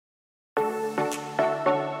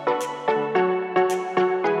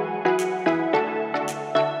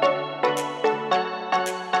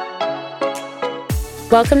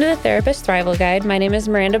Welcome to the Therapist Thrival Guide. My name is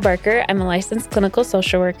Miranda Barker. I'm a licensed clinical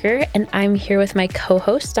social worker, and I'm here with my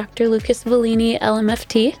co-host, Dr. Lucas Vellini,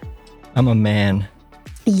 LMFT. I'm a man.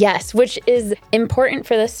 Yes, which is important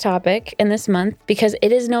for this topic in this month because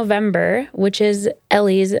it is November, which is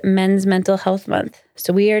Ellie's Men's Mental Health Month.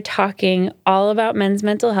 So we are talking all about men's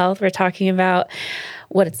mental health. We're talking about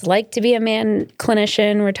what it's like to be a man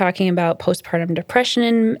clinician. We're talking about postpartum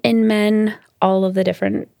depression in men, all of the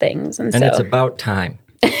different things. And it's about time.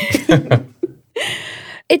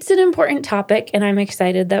 It's an important topic, and I'm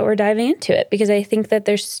excited that we're diving into it because I think that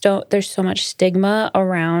there's so much stigma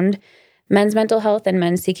around men's mental health and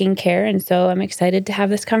men seeking care, and so I'm excited to have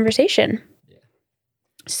this conversation. Yeah.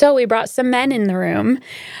 So we brought some men in the room.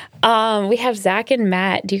 We have Zach and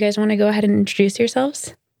Matt. Do you guys want to go ahead and introduce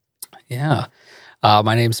yourselves? Yeah.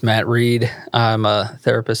 My name's Matt Reed. I'm a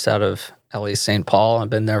therapist out of LA St. Paul. I've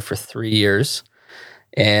been there for 3 years,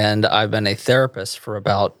 and I've been a therapist for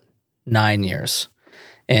about 9 years.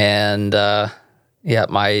 And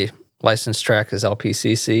my license track is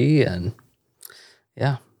LPCC, and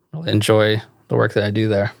really enjoy the work that I do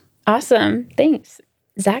there. Awesome. Thanks.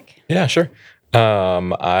 Zach? Yeah, sure.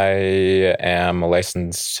 I am a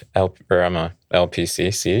licensed I'm a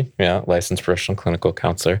LPCC, licensed professional clinical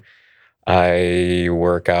counselor. I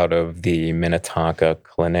work out of the Minnetonka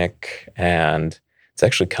Clinic, and it's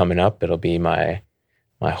actually coming up. It'll be my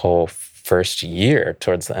whole first year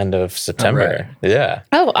towards the end of September. Right. Yeah.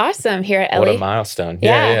 Oh, awesome. Here at LA. What a milestone.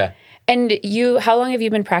 Yeah. And how long have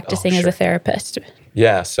you been practicing as a therapist?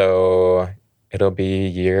 Yeah, so it'll be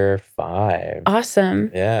year 5.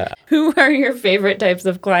 Awesome. Yeah. Who are your favorite types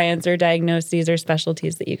of clients or diagnoses or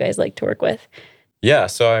specialties that you guys like to work with? Yeah,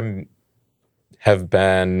 so have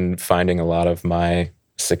been finding a lot of my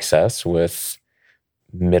success with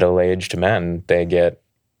middle-aged men. They get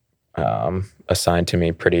assigned to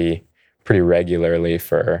me pretty regularly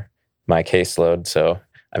for my caseload. So,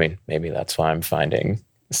 maybe that's why I'm finding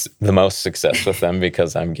the most success with them,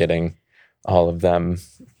 because I'm getting all of them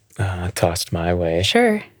tossed my way.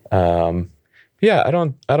 Sure. I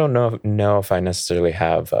don't know if I necessarily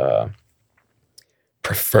have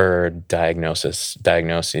preferred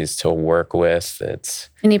diagnoses to work with. It's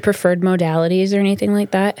any preferred modalities or anything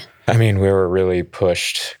like that? We were really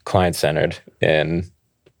pushed client-centered in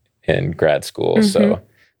grad school. Mm-hmm. So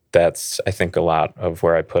that's, I think, a lot of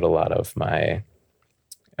where I put a lot of my,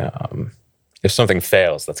 if something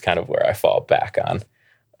fails, that's kind of where I fall back on.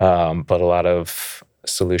 But a lot of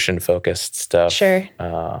solution-focused stuff. Sure.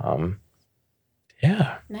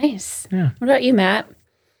 Yeah. Nice. Yeah. What about you, Matt?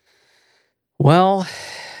 Well,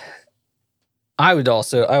 I would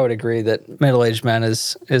agree that middle-aged men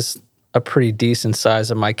is a pretty decent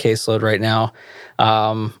size of my caseload right now.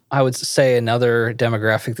 I would say another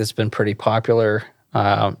demographic that's been pretty popular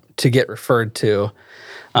to get referred to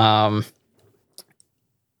are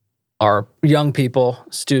young people,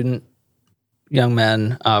 young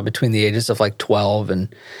men between the ages of like 12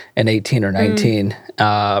 and 18 or 19.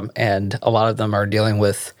 And a lot of them are dealing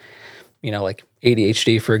with, like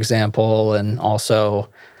ADHD, for example, and also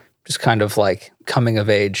just kind of like coming of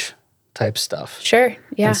age type stuff. Sure,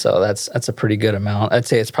 yeah. And so that's a pretty good amount. I'd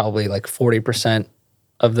say it's probably like 40%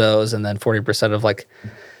 of those, and then 40% of like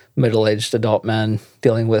middle-aged adult men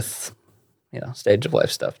dealing with, stage of life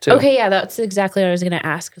stuff too. Okay, yeah, that's exactly what I was going to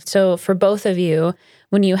ask. So for both of you,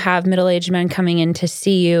 when you have middle-aged men coming in to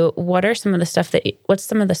see you, what's some of the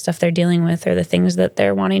stuff they're dealing with, or the things that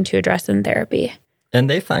they're wanting to address in therapy? And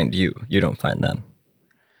they find you don't find them.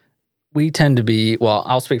 We tend to be, well,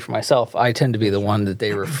 I'll speak for myself. I tend to be the one that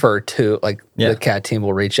they refer to, like the CAT team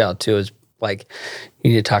will reach out to, is like,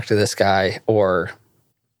 you need to talk to this guy or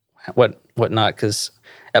whatnot. Because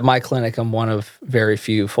at my clinic, I'm one of very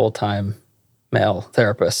few full-time male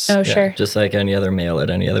therapists. Oh, sure. Yeah, just like any other male at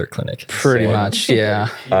any other clinic. Pretty much, yeah.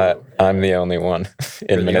 I'm the only one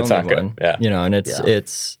in Minnetonka. Yeah. And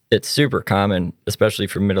it's super common, especially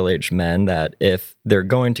for middle-aged men, that if they're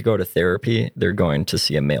going to go to therapy, they're going to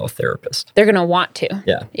see a male therapist. They're going to want to.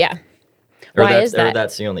 Yeah. Yeah. Why is that? Or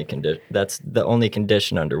that's the only condition. That's the only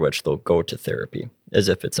condition under which they'll go to therapy, is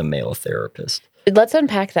if it's a male therapist. Let's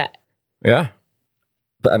unpack that. Yeah.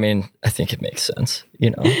 But I think it makes sense.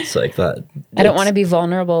 It's like that. I don't want to be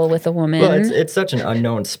vulnerable with a woman. Well, it's such an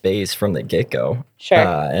unknown space from the get-go. Sure.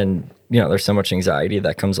 And, there's so much anxiety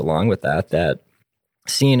that comes along with that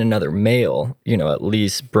seeing another male, at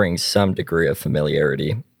least brings some degree of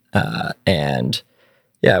familiarity. And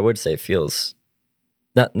I would say it feels,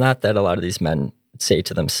 not that a lot of these men say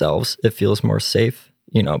to themselves, it feels more safe,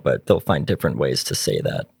 but they'll find different ways to say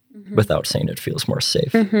that without saying it feels more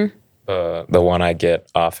safe. Mm-hmm. The one I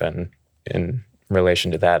get often in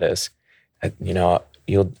relation to that is,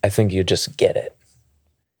 I think you just get it.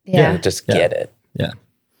 Yeah. You just get it. Yeah.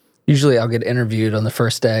 Usually I'll get interviewed on the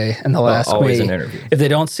first day and they'll ask Always me, an interview. if they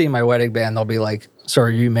don't see my wedding band, they'll be like, so are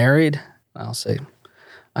you married? I'll say,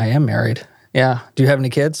 I am married. Yeah. Do you have any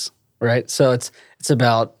kids? Right. So it's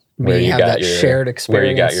about me have that shared experience.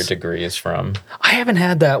 Where you got your degrees from. I haven't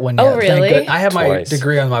had that one yet. Oh, really? I have Twice. my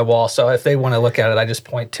degree on my wall. So if they want to look at it, I just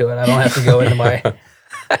point to it. I don't have to go into my...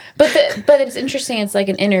 But it's interesting. It's like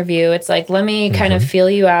an interview. It's like, let me kind of feel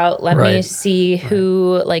you out. Let me see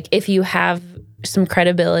who, like, if you have some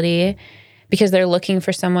credibility, because they're looking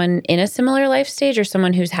for someone in a similar life stage or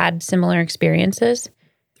someone who's had similar experiences.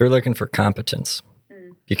 They're looking for competence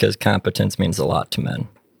because competence means a lot to men.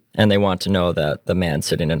 And they want to know that the man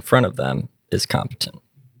sitting in front of them is competent.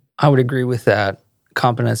 I would agree with that.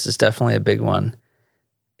 Competence is definitely a big one,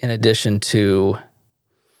 in addition to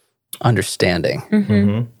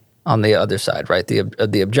understanding. On the other side, right?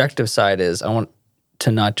 The objective side is I want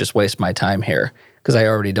to not just waste my time here because I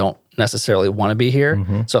already don't necessarily want to be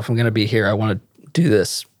here. So if I'm going to be here, I want to do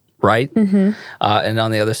this right. And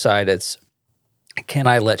on the other side, it's can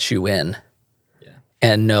I let you in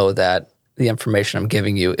and know that the information I'm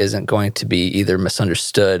giving you isn't going to be either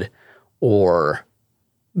misunderstood or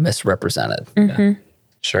misrepresented.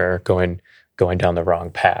 Sure, going down the wrong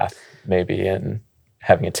path, maybe, and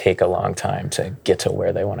having it take a long time to get to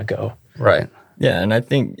where they want to go. Right. Yeah, and I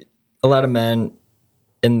think a lot of men,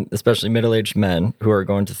 and especially middle-aged men who are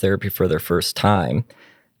going to therapy for their first time,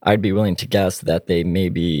 I'd be willing to guess that they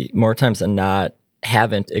maybe more times than not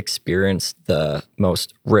haven't experienced the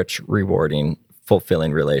most rich, rewarding,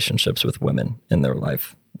 fulfilling relationships with women in their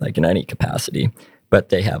life, like in any capacity, but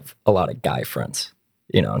they have a lot of guy friends,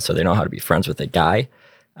 and so they know how to be friends with a guy.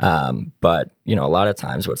 But, a lot of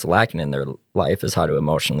times what's lacking in their life is how to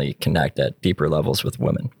emotionally connect at deeper levels with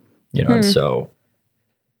women, and so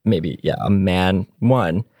maybe, a man,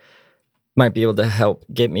 one, might be able to help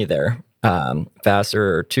get me there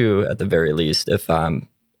faster, or two, at the very least, if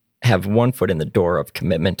have one foot in the door of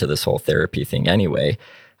commitment to this whole therapy thing anyway.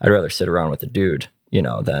 I'd rather sit around with a dude,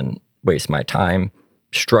 than waste my time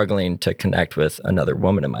struggling to connect with another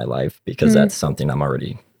woman in my life because that's something I'm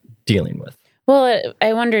already dealing with. Well,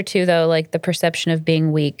 I wonder too, though, like the perception of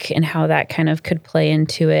being weak and how that kind of could play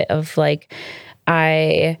into it of like,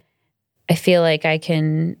 I feel like I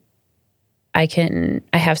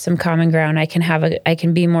have some common ground. I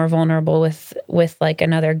can be more vulnerable with like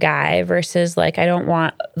another guy versus like, I don't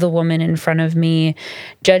want the woman in front of me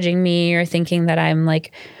judging me or thinking that I'm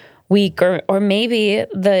like weak, or maybe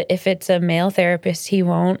if it's a male therapist, he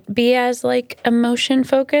won't be as like emotion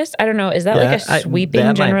focused. I don't know. Is that like a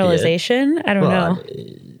sweeping generalization? I don't know.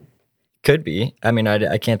 Could be. I mean,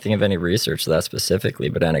 I can't think of any research to that specifically,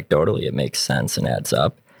 but anecdotally it makes sense and adds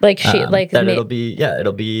up. Like it'll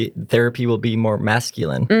be therapy will be more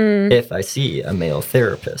masculine if I see a male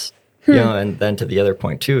therapist. And then to the other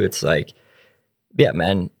point too, it's like,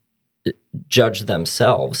 men judge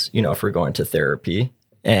themselves, if we're going to therapy.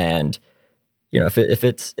 And, if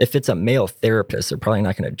it's a male therapist, they're probably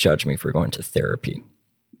not going to judge me for going to therapy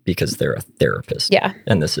because they're a therapist. Yeah.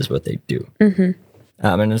 And this is what they do.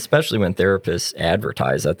 And especially when therapists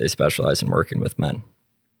advertise that they specialize in working with men.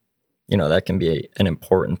 That can be an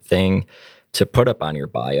important thing to put up on your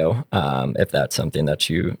bio if that's something that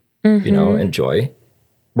you, enjoy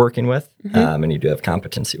working with and you do have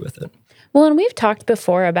competency with it. Well, and we've talked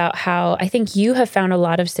before about how I think you have found a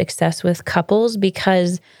lot of success with couples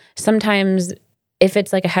because sometimes if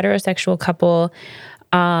it's like a heterosexual couple,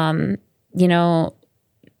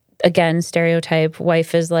 again, stereotype,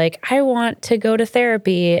 wife is like, I want to go to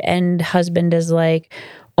therapy, and husband is like,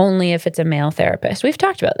 only if it's a male therapist. We've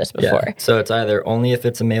talked about this before. Yeah. So it's either only if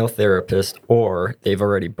it's a male therapist or they've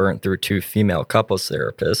already burnt through 2 female couples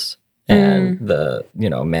therapists. And the,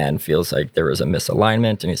 man feels like there was a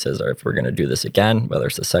misalignment and he says, all right, if we're going to do this again, whether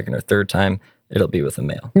it's the second or third time, it'll be with a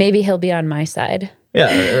male. Maybe he'll be on my side.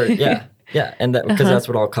 Yeah. And that, because that's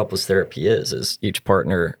what all couples therapy is each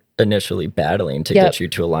partner initially battling to get you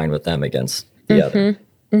to align with them against the other.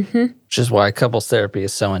 Which is why couples therapy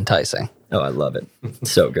is so enticing. Oh, I love it.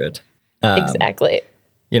 So good. Exactly.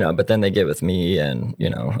 But then they get with me and,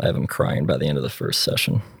 I have them crying by the end of the first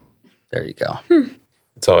session. There you go.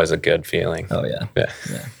 It's always a good feeling. Oh, yeah.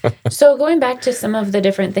 So going back to some of the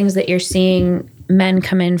different things that you're seeing men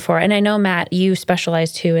come in for, and I know, Matt, you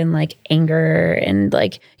specialize too in like anger and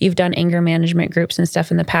like you've done anger management groups and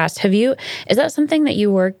stuff in the past. Is that something that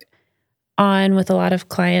you work on with a lot of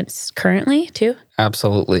clients currently too?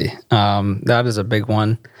 Absolutely. That is a big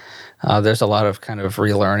one. There's a lot of kind of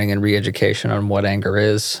relearning and re-education on what anger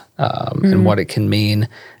is and what it can mean,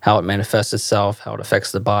 how it manifests itself, how it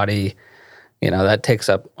affects the body. that takes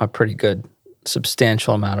up a pretty good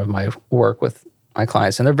substantial amount of my work with my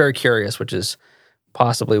clients. And they're very curious, which is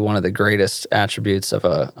possibly one of the greatest attributes of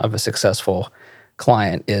a successful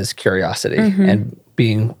client is curiosity and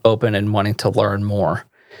being open and wanting to learn more.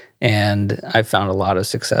 And I've found a lot of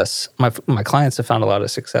success. My clients have found a lot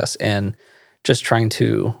of success in just trying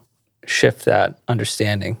to shift that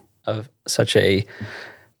understanding of such a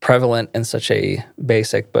prevalent and such a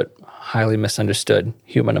basic but highly misunderstood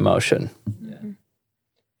human emotion.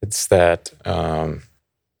 It's that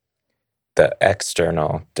the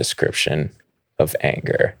external description of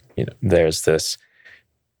anger. There's this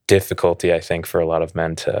difficulty, I think, for a lot of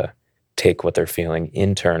men to take what they're feeling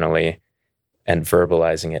internally and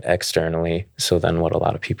verbalizing it externally. So then what a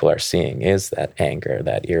lot of people are seeing is that anger,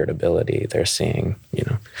 that irritability. They're seeing,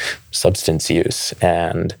 substance use.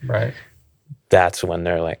 And that's when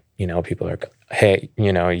they're like, people are, hey,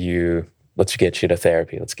 let's get you to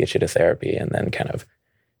therapy. Let's get you to therapy. And then kind of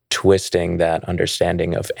twisting that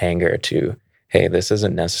understanding of anger to, hey, this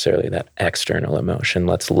isn't necessarily that external emotion.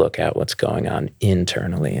 Let's look at what's going on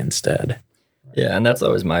internally instead. Yeah, and that's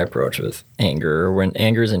always my approach with anger. When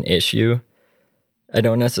anger is an issue, I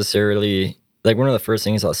don't necessarily, one of the first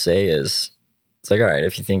things I'll say is, it's all right,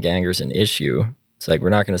 if you think anger is an issue, it's we're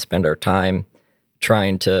not going to spend our time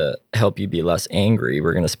trying to help you be less angry.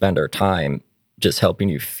 We're going to spend our time just helping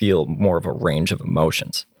you feel more of a range of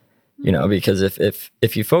emotions. Because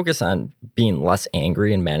if you focus on being less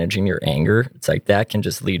angry and managing your anger, it's that can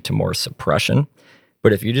just lead to more suppression.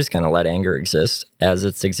 But if you just kind of let anger exist as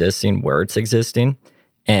it's existing, where it's existing,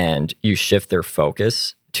 and you shift their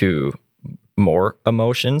focus to more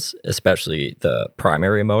emotions, especially the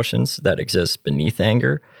primary emotions that exist beneath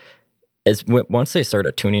anger, once they start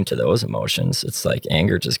attuning to those emotions, it's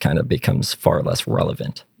anger just kind of becomes far less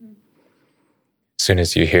relevant. As soon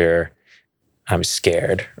as you hear, I'm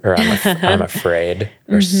scared, or I'm afraid,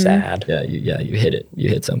 or sad. Yeah, you hit it. You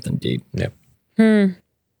hit something deep. Yep.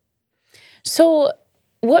 So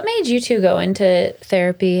what made you two go into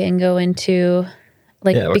therapy and go into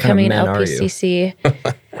becoming an LPCC?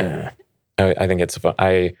 I think it's fun.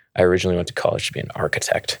 I originally went to college to be an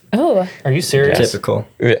architect. Oh. Are you serious? Yes. Typical.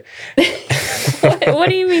 What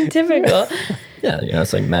do you mean typical? Yeah,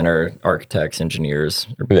 it's men are architects, engineers,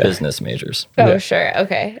 or business majors. Oh, sure.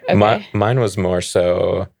 Okay. Mine was more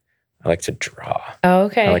so, I like to draw. Oh,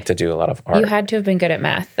 okay. I like to do a lot of art. You had to have been good at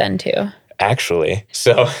math then too. Actually,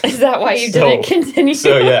 so. Is that why you didn't continue?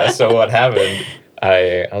 So what happened,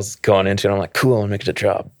 I was going into it, I'm like, cool, I'm going to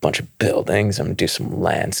draw a bunch of buildings, I'm going to do some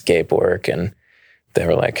landscape work, and they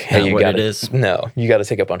were like, hey, you got to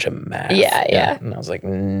take a bunch of math. Yeah. And I was like,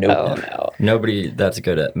 nope. Oh, no. Nobody that's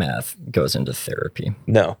good at math goes into therapy.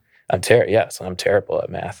 No, I'm terrible at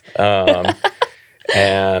math.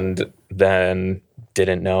 And then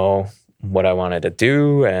didn't know what I wanted to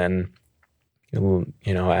do, and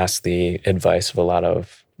asked the advice of a lot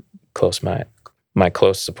of my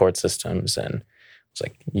close support systems, and it's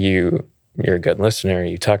like, you're a good listener,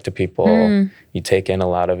 you talk to people, you take in a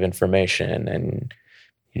lot of information, and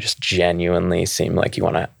you just genuinely seem like you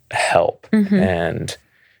want to help. And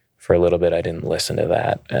for a little bit, I didn't listen to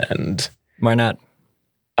that. And why not?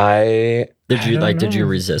 Did you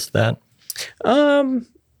resist that?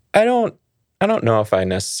 I don't know if I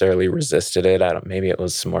necessarily resisted it. Maybe it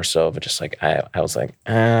was more so of just I was like,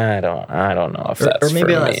 I don't know if that's or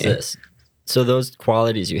maybe for that's me. this. So those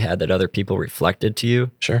qualities you had that other people reflected to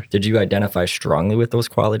you, Sure. Did you identify strongly with those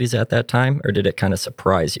qualities at that time, or did it kind of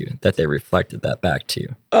surprise you that they reflected that back to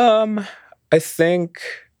you? I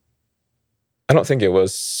don't think it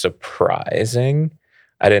was surprising.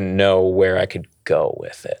 I didn't know where I could go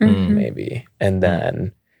with it, maybe. And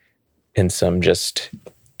then in some just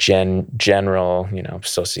general,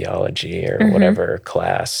 sociology or whatever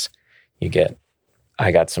class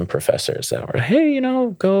I got some professors that were, hey,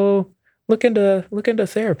 go look into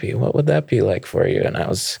therapy. What would that be like for you? And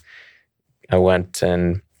I went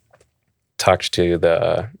and talked to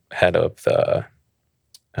the head of the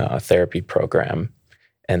therapy program,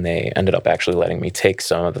 and they ended up actually letting me take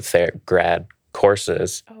some of the grad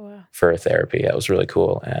courses for therapy. That was really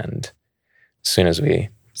cool. And as soon as we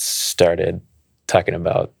started talking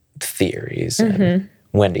about theories and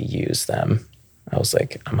when to use them, I was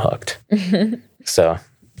like, I'm hooked. So,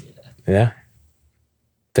 yeah.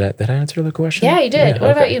 Did I answer the question? Yeah, you did. Yeah,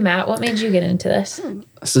 what about you, Matt? What made you get into this?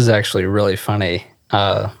 This is actually really funny.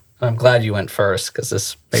 I'm glad you went first because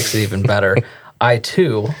this makes it even better. I,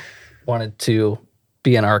 too, wanted to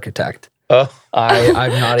be an architect. Oh.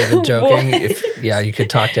 I'm not even joking. You could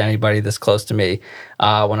talk to anybody this close to me.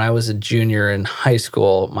 When I was a junior in high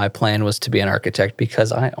school, my plan was to be an architect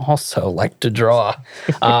because I also like to draw.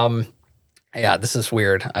 Yeah, this is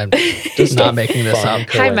weird. I'm just not making this up.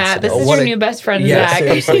 Hi, Matt. This is What your a- new best friend, Yeah, Zach.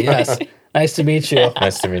 seriously, yes. Nice to meet you.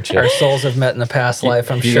 Nice to meet you. Our souls have met in the past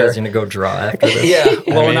life, I'm You sure. guys gonna go draw after this? Yeah,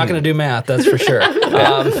 well, we're not mean- going to do math, that's for sure.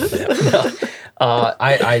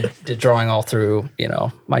 I did drawing all through,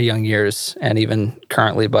 my young years and even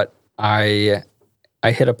currently, but I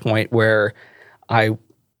hit a point where I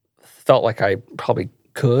felt like I probably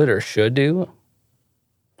could or should do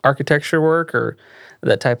architecture work or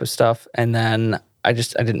that type of stuff, and then I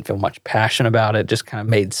didn't feel much passion about it. Just kind of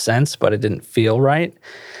made sense, but it didn't feel right.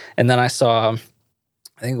 And then I saw,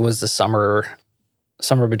 I think it was the summer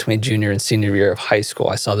between junior and senior year of high school,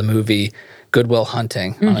 I saw the movie Good Will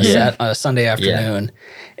Hunting on a Sunday afternoon,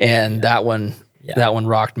 and that one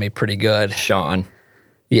rocked me pretty good. Sean.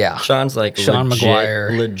 Yeah, Sean's like Sean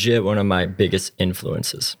McGuire. legit one of my biggest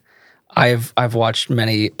influences. I've watched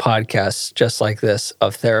many podcasts just like this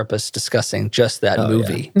of therapists discussing just that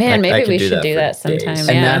movie. Man, I maybe could we do should that do for that sometime. days.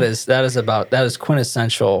 And Yeah. that is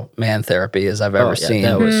quintessential man therapy as I've ever seen.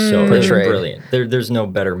 That was so portrayed. brilliant. There's no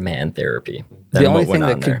better man therapy than The only what thing went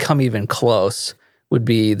that on could there. come even close would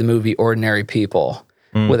be the movie Ordinary People,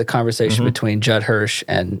 with a conversation between Judd Hirsch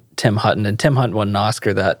and Tim Hutton. And Tim Hutton won an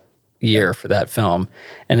Oscar that year for that film.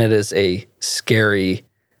 And it is a scary,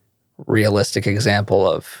 realistic example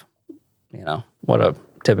of, what a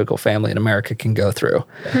typical family in America can go through.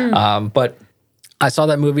 But I saw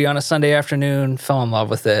that movie on a Sunday afternoon, fell in love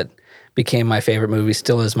with it, became my favorite movie,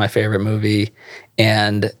 still is my favorite movie.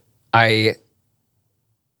 And I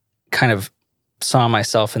kind of saw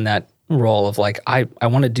myself in that role of like, I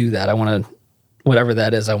want to do that. I want to, whatever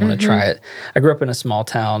that is, I want to try it. I grew up in a small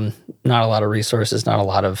town, not a lot of resources, not a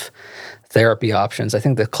lot of therapy options. I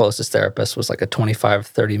think the closest therapist was like a 25,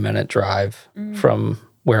 30-minute drive from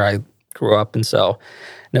where I grew up. And so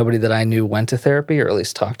nobody that I knew went to therapy or at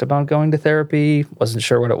least talked about going to therapy. Wasn't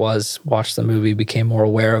sure what it was. Watched the movie, became more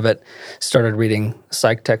aware of it. Started reading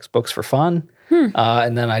psych textbooks for fun.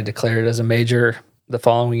 And then I declared it as a major the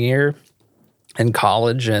following year in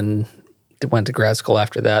college and went to grad school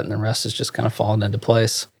after that. And the rest has just kind of fallen into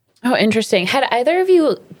place. Oh, interesting. Had either of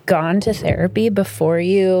you gone to therapy before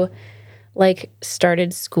you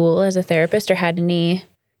started school as a therapist or had any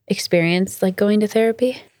experience going to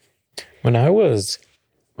therapy? When I was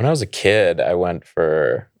a kid, I went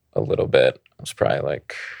for a little bit. I was probably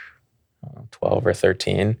like 12 or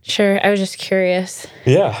 13. Sure. I was just curious.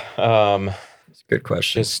 Yeah. It's a good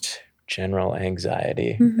question. Just general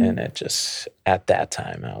anxiety. And it just, at that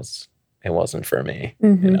time, it wasn't for me,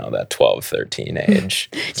 that 12, 13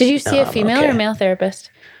 age. Did you see a female or male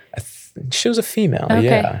therapist? She was a female. Okay.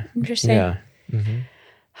 Yeah. Interesting. Yeah.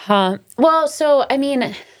 Huh. Well, so, I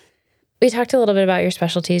mean, we talked a little bit about your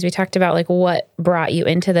specialties. We talked about what brought you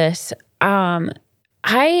into this.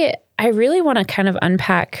 I really want to kind of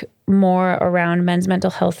unpack more around men's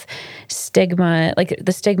mental health stigma,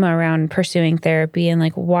 the stigma around pursuing therapy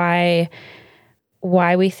and why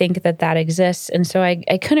we think that exists. And so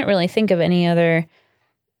I couldn't really think of any other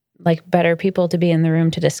better people to be in the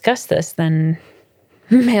room to discuss this than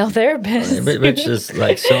male therapists. Which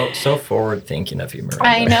is so forward thinking of you, Miranda.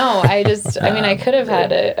 I know. I could have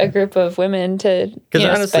had a group of women to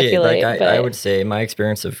honestly, speculate. I would say my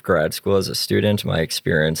experience of grad school as a student, my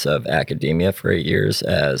experience of academia for 8 years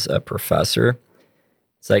as a professor,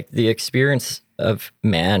 it's the experience of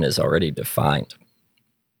man is already defined.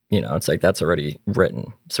 It's that's already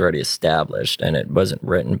written. It's already established, and it wasn't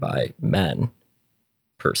written by men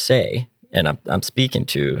per se. And I'm speaking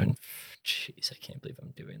to, and jeez, I can't believe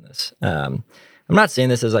I'm doing this. I'm not saying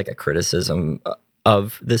this as a criticism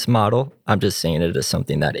of this model. I'm just saying it as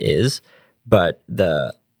something that is. But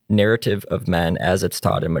the narrative of men, as it's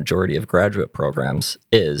taught in majority of graduate programs,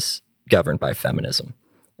 is governed by feminism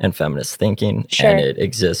and feminist thinking, Sure. and it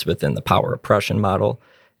exists within the power oppression model.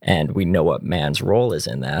 And we know what man's role is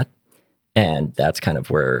in that. And that's kind of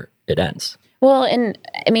where it ends. Well, and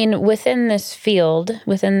I mean, within this field,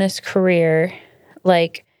 within this career,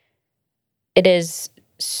 it is,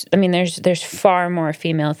 there's far more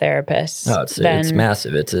female therapists. No, it's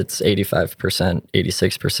massive. It's 85%,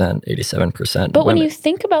 86%, 87%. But when women. you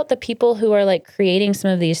think about the people who are creating some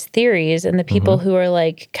of these theories and the people who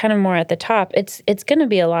are kind of more at the top, it's going to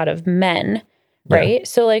be a lot of men. Right.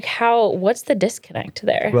 So what's the disconnect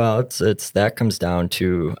there? Well, it's that comes down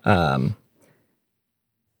to,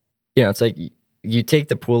 it's you take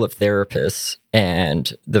the pool of therapists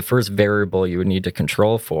and the first variable you would need to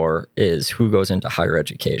control for is who goes into higher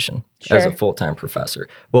education as a Sure. full-time professor.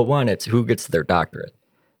 Well, one, it's who gets their doctorate,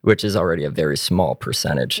 which is already a very small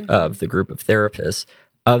percentage of the group of therapists.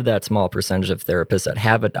 Of that small percentage of therapists that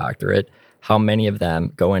have a doctorate, how many of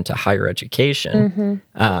them go into higher education,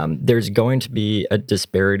 there's going to be a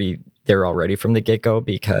disparity there already from the get-go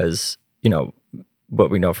because, what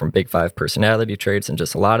we know from Big Five personality traits and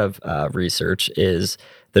just a lot of research is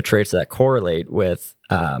the traits that correlate with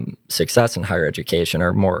success in higher education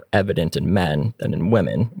are more evident in men than in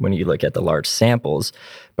women when you look at the large samples.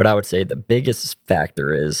 But I would say the biggest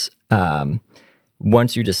factor is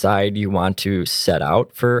once you decide you want to set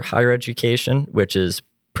out for higher education, which is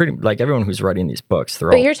pretty like everyone who's writing these books.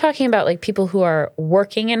 But you're talking about like people who are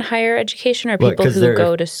working in higher education or people who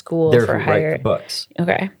go to school for higher write the books.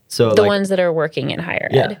 Okay. So the ones that are working in higher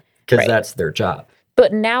ed. Because that's their job.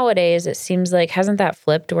 But nowadays it seems like, hasn't that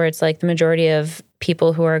flipped where it's like the majority of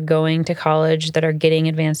people who are going to college that are getting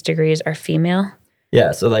advanced degrees are female?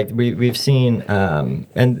 Yeah, so like we've seen,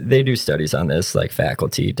 and they do studies on this, like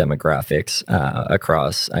faculty demographics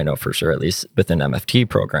across, I know for sure, at least within MFT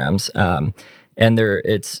programs. And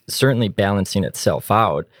it's certainly balancing itself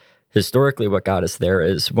out. Historically, what got us there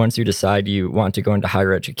is once you decide you want to go into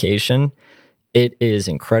higher education, it is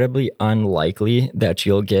incredibly unlikely that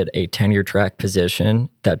you'll get a tenure track position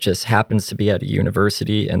that just happens to be at a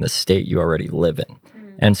university in the state you already live in.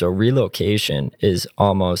 And so relocation is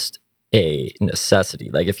almost a necessity.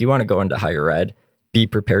 Like if you want to go into higher ed, be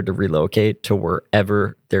prepared to relocate to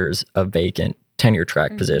wherever there's a vacant tenure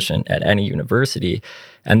track position at any university.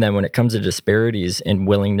 And then when it comes to disparities in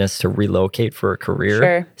willingness to relocate for a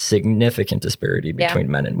career, significant disparity between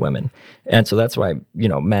men and women. And so that's why,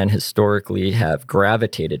 men historically have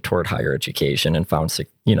gravitated toward higher education and found,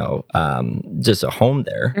 just a home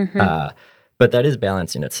there. But that is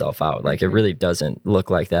balancing itself out. Like it really doesn't look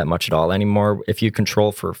like that much at all anymore. If you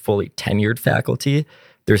control for fully tenured faculty,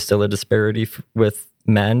 there's still a disparity with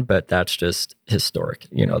men, but that's just historic.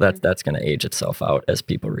 That's going to age itself out as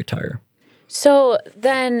people retire. So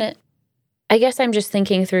then I guess I'm just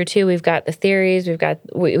thinking through too, we've got the theories,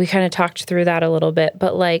 we kind of talked through that a little bit,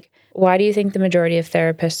 but like, why do you think the majority of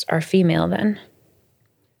therapists are female then?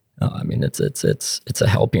 I mean, it's a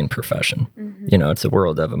helping profession. It's a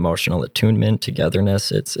world of emotional attunement,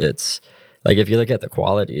 togetherness. It's like if you look at the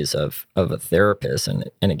qualities of a therapist,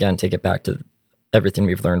 and again, take it back to everything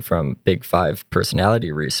we've learned from Big Five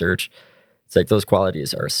personality research, it's like those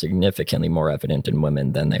qualities are significantly more evident in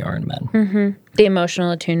women than they are in men. The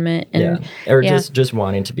emotional attunement. And, just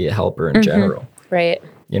wanting to be a helper in general. Right.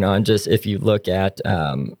 And just if you look at,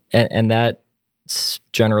 and that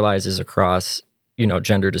generalizes across,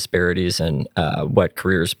 gender disparities and what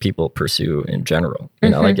careers people pursue in general.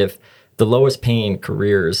 Like if the lowest paying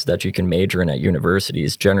careers that you can major in at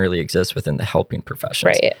universities generally exist within the helping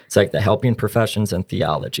professions. Right. It's like the helping professions and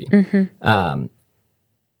theology.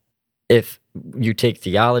 If you take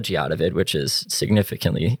theology out of it, which is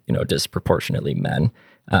significantly, disproportionately men,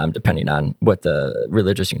 depending on what the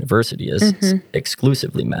religious university is, it's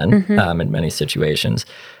exclusively men in many situations.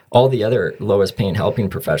 All the other lowest paying helping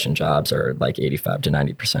profession jobs are like 85 to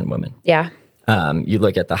 90% women. Yeah. You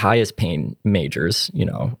look at the highest paying majors,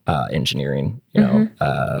 engineering,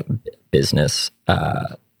 business,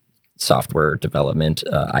 software development,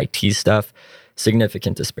 IT stuff,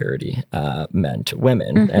 significant disparity, men to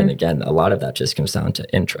women. And again, a lot of that just comes down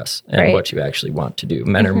to interest and what you actually want to do.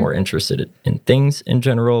 Men are more interested in things in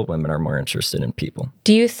general. Women are more interested in people.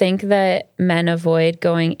 Do you think that men avoid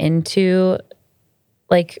going into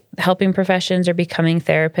like helping professions or becoming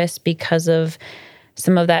therapists because of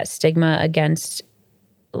some of that stigma against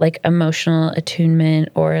like emotional attunement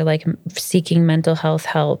or like seeking mental health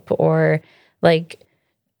help, or like,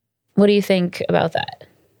 what do you think about that?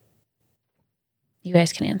 You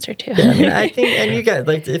guys can answer too. Yeah, I mean, I think, and you guys,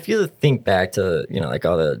 like, if you think back to, like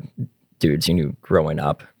all the dudes you knew growing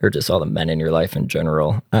up, or just all the men in your life in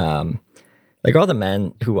general, like all the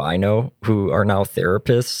men who I know who are now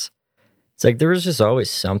therapists, it's like there was just always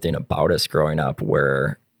something about us growing up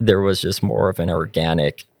where there was just more of an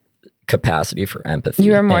organic capacity for empathy.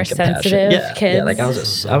 You were more sensitive, kids. Yeah, like I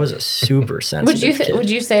was a super sensitive kid. Would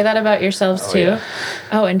you say that about yourselves too? Yeah.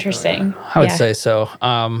 Oh, interesting. I would say so.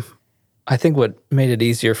 I think what made it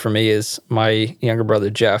easier for me is my younger brother,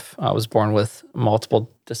 Jeff, was born with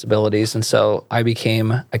multiple disabilities. And so I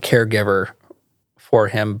became a caregiver for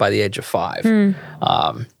him by the age of 5.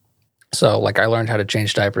 So like I learned how to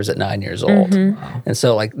change diapers at 9 years old. And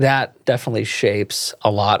so like that definitely shapes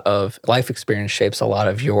a lot of life experience, shapes a lot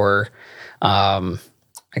of your, I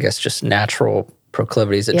guess, just natural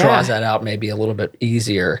proclivities. It draws that out maybe a little bit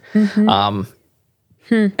easier. And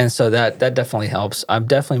so that definitely helps. I'm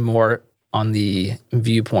definitely more on the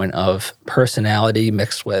viewpoint of personality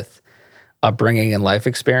mixed with upbringing and life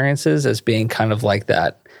experiences as being kind of like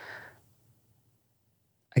that,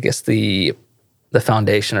 I guess, the the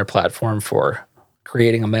foundation or platform for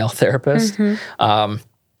creating a male therapist.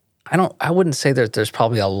 I wouldn't say that there's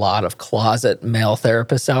probably a lot of closet male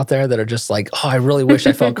therapists out there that are just like, oh, I really wish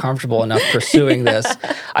I felt comfortable enough pursuing this.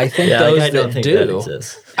 I think those I don't that think do. that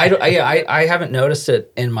exists. I haven't noticed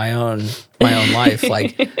it in my own life.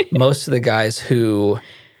 Like most of the guys who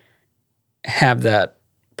have that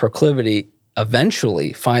proclivity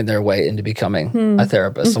eventually find their way into becoming a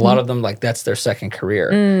therapist. A lot of them, like, that's their second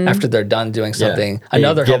career after they're done doing something. They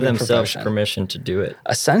Another give helping themselves profession. permission to do it.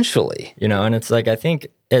 Essentially. And it's like, I think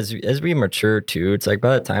as we mature too, it's like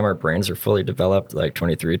by the time our brains are fully developed, like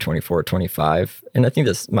 23, 24, 25, and I think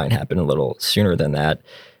this might happen a little sooner than that.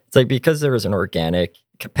 It's like because there is an organic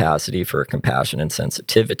capacity for compassion and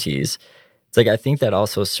sensitivities, it's like I think that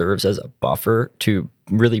also serves as a buffer to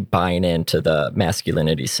really buying into the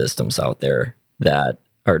masculinity systems out there that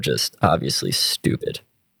are just obviously stupid,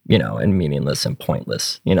 and meaningless and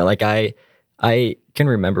pointless. Like I can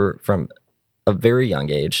remember from a very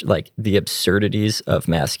young age, like the absurdities of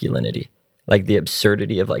masculinity, like the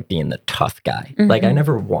absurdity of like being the tough guy. Like I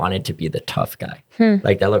never wanted to be the tough guy.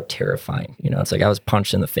 Like that looked terrifying. It's like I was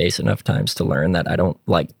punched in the face enough times to learn that I don't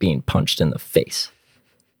like being punched in the face.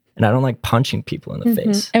 And I don't like punching people in the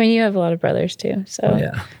face. I mean, you have a lot of brothers too,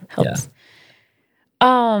 so helps.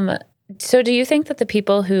 So do you think that the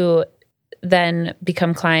people who then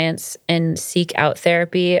become clients and seek out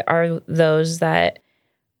therapy are those that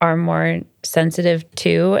are more sensitive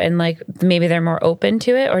to, and like maybe they're more open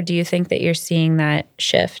to it? Or do you think that you're seeing that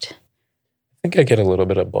shift? I think I get a little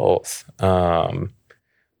bit of both.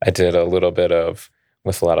 I did a little bit of,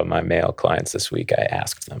 with a lot of my male clients this week, I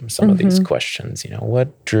asked them some of these questions.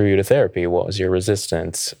 What drew you to therapy? What was your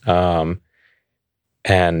resistance? And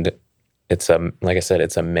it's like I said,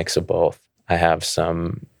 it's a mix of both. I have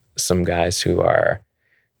some guys who are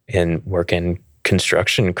working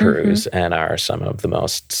construction crews and are some of the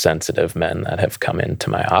most sensitive men that have come into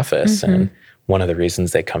my office. And one of the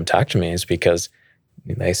reasons they come talk to me is because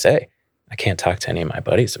they say, I can't talk to any of my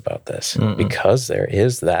buddies about this because there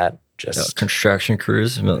is that just construction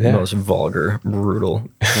crews, the most vulgar, brutal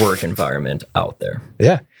work environment out there.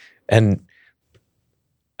 Yeah. And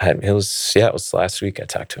it was last week I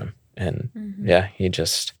talked to him, and he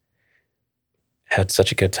just had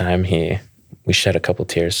such a good time. We shed a couple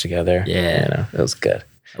tears together. Yeah. It was good.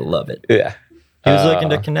 I love it. Yeah. He was looking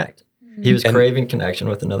to connect. He was craving connection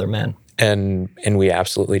with another man. And we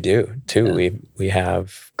absolutely do too. Yeah. We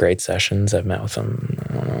have great sessions. I've met with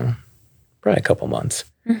him probably a couple months.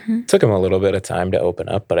 Took him a little bit of time to open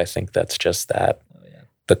up, but I think that's just that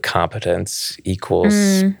the competence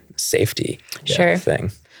equals safety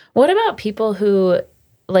thing. What about people who,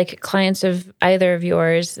 like clients of either of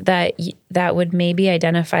yours, that would maybe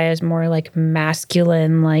identify as more like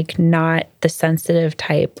masculine, like not the sensitive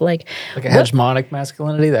type, like a hegemonic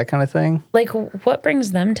masculinity, that kind of thing? Like what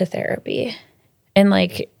brings them to therapy? And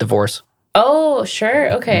like divorce. Oh,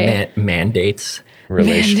 sure. Okay. Mandates.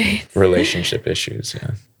 Relationship issues.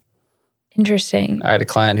 Yeah. Interesting. I had a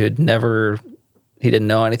client who didn't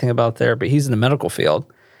know anything about therapy. He's in the medical field,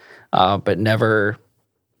 but never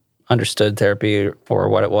understood therapy or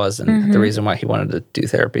what it was. And the reason why he wanted to do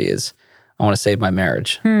therapy is, I want to save my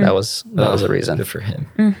marriage. That was the reason. Good for him.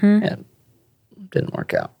 And didn't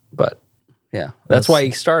work out. But yeah, that's why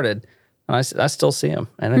he started. And I still see him,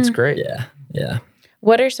 and it's great. Yeah. Yeah.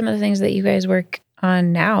 What are some of the things that you guys work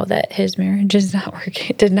on now that his marriage is not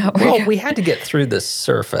working? Did not work. Well, we had to get through the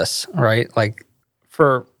surface, right? Like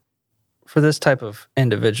for this type of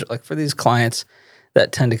individual, like for these clients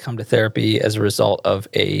that tend to come to therapy as a result of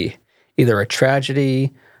either a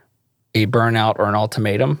tragedy, a burnout, or an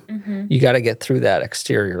ultimatum, you got to get through that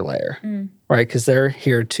exterior layer, right? Because they're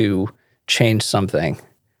here to change something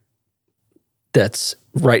that's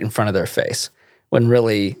right in front of their face, when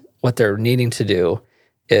really what they're needing to do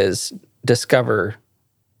is discover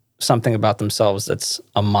something about themselves that's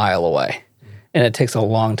a mile away. And it takes a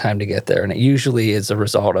long time to get there. And it usually is a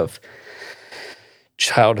result of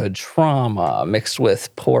childhood trauma mixed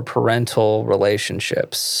with poor parental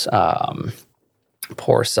relationships,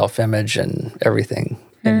 poor self-image, and everything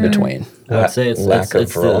in between. I'd say it's lack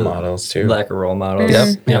of role models too. Lack of role models.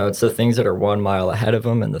 Yep. It's the things that are 1 mile ahead of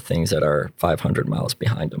them and the things that are 500 miles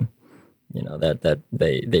behind them. That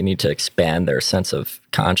they need to expand their sense of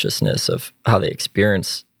consciousness of how they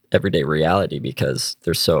experience everyday reality, because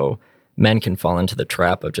men can fall into the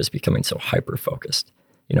trap of just becoming so hyper-focused.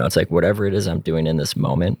 It's like whatever it is I'm doing in this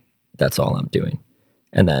moment, that's all I'm doing.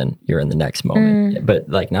 And then you're in the next moment, but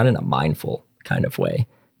like not in a mindful kind of way,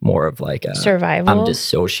 more of like a survival. I'm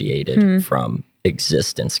dissociated from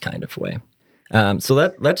existence kind of way.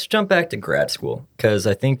 So let's jump back to grad school, because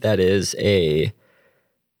I think that is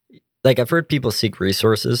like I've heard people seek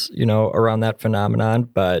resources, around that phenomenon,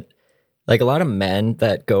 but like a lot of men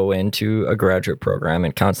that go into a graduate program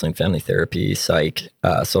in counseling, family therapy, psych,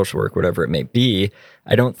 social work, whatever it may be,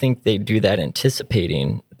 I don't think they do that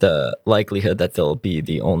anticipating the likelihood that they'll be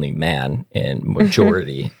the only man in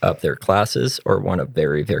majority of their classes or one of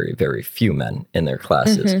very, very, very few men in their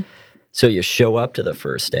classes. So you show up to the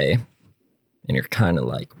first day and you're kind of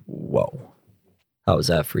like, whoa, how was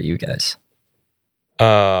that for you guys?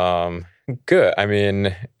 Good. I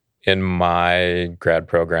mean, in my grad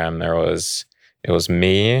program, it was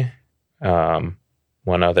me,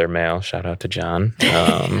 one other male, shout out to John,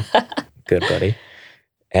 good buddy,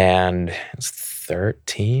 and it's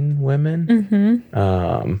 13 women.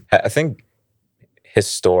 I think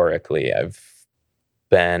historically I've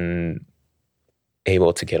been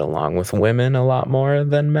able to get along with women a lot more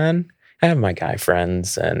than men. I have my guy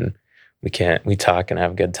friends and we talk and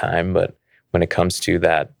have a good time, but when it comes to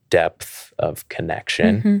that depth of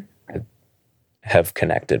connection, I have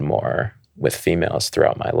connected more with females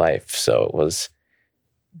throughout my life. So it was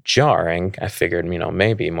jarring. I figured,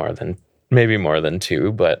 maybe more than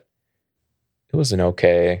two, but it was an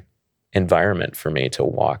okay environment for me to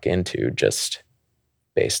walk into just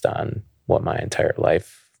based on what my entire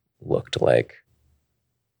life looked like.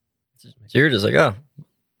 So you're just like, oh,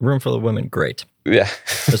 room full of women, great. Yeah.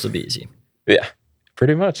 This will be easy. Yeah,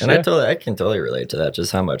 pretty much. And I can totally relate to that,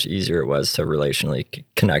 just how much easier it was to relationally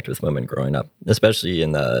connect with women growing up, especially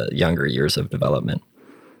in the younger years of development.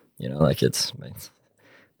 Like my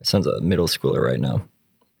son's a middle schooler right now,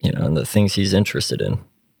 and the things he's interested in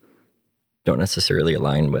don't necessarily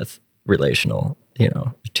align with relational,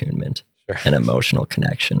 attunement and emotional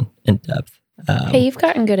connection in depth. Hey, you've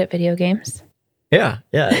gotten good at video games. Yeah,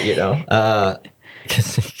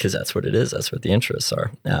 because that's what it is. That's what the interests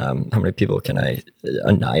are. How many people can I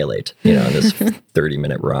annihilate, in this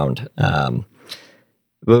 30-minute round? How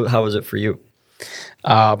was it for you?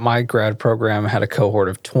 My grad program had a cohort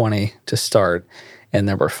of 20 to start, and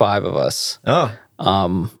there were 5 of us. Oh,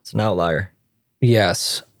 it's an outlier.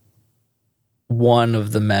 Yes. One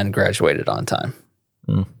of the men graduated on time.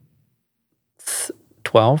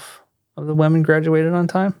 12 of the women graduated on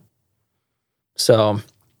time. So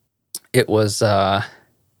it was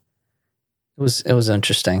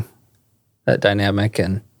interesting, that dynamic,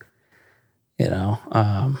 and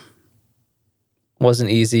wasn't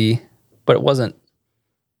easy, but it wasn't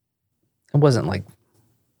like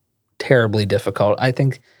terribly difficult. I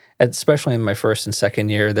think, especially in my first and second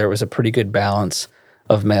year, there was a pretty good balance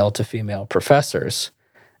of male to female professors,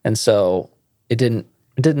 and so it didn't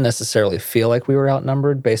necessarily feel like we were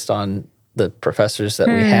outnumbered based on the professors that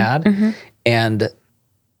we had, and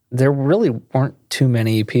there really weren't too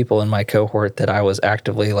many people in my cohort that I was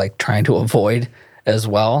actively like trying to avoid as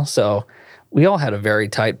well. So we all had a very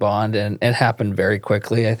tight bond, and it happened very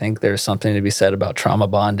quickly. I think there's something to be said about trauma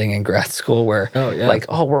bonding in grad school where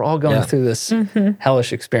we're all going through this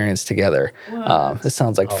hellish experience together. This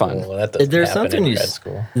sounds like fun. Well, that doesn't There's happen something in grad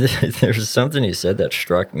school. There's something you said that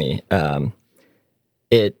struck me.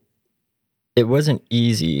 It wasn't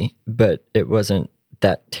easy, but it wasn't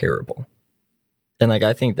that terrible. And like,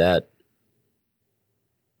 I think that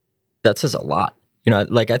says a lot,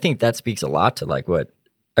 I think that speaks a lot to like what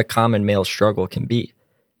a common male struggle can be,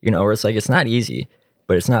 where it's like, it's not easy,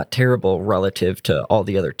 but it's not terrible relative to all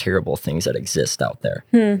the other terrible things that exist out there,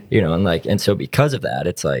 and so because of that,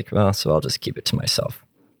 it's like, well, so I'll just keep it to myself,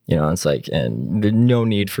 it's like, and no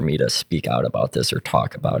need for me to speak out about this or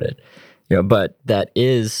talk about it, but that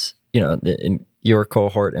is, in your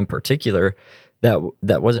cohort in particular,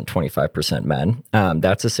 that wasn't 25% men.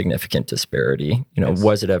 That's a significant disparity. Yes.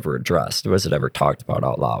 Was it ever addressed? Was it ever talked about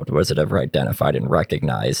out loud? Was it ever identified and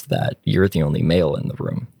recognized that you're the only male in the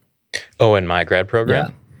room? Oh, in my grad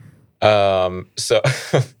program? Yeah. So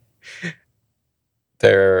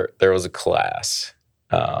there was a class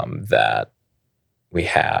that we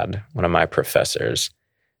had, one of my professors.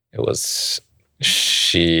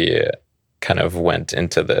 She kind of went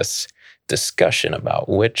into this discussion about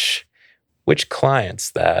which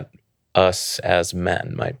clients that us as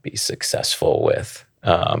men might be successful with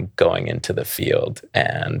going into the field.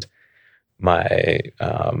 And my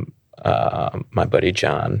buddy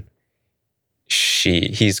John,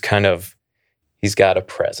 he's got a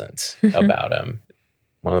presence about him.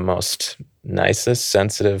 One of the most nicest,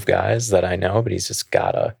 sensitive guys that I know, but he's just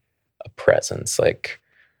got a presence, like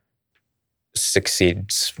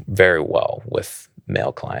succeeds very well with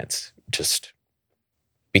male clients, just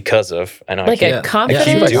because of, I know, like a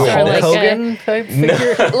confidence, or like Hogan type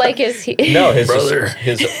figure. No. like is he? No, his Brother.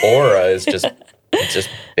 his aura is just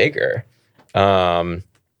bigger.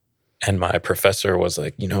 And my professor was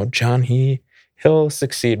like, John, he'll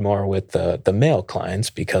succeed more with the male clients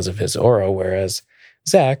because of his aura, whereas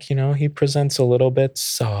Zach, he presents a little bit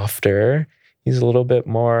softer. He's a little bit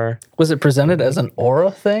more. Was it presented as an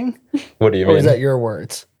aura thing? What do you Or mean? was that your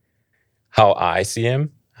words? How I see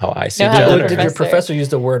him? How I see No, John? how Did your professor use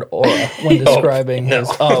the word aura when describing his?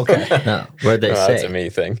 Oh, okay. No, what'd they No, say? that's a me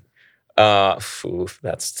thing.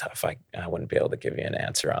 That's tough. I wouldn't be able to give you an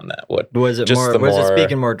answer on that. What Was it just more? the Was it more-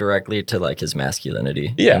 speaking more directly to like his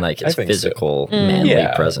masculinity Yeah, and like I his think so. physical manly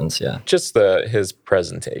Yeah. presence? Yeah. just his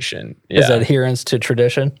presentation? His Yeah. adherence to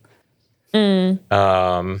tradition.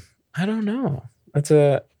 I don't know.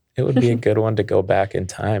 It would be a good one to go back in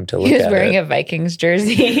time to look He was at wearing it. a Vikings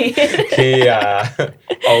jersey. He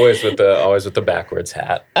always with the backwards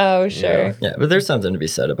hat. Oh, sure. Yeah, but there's something to be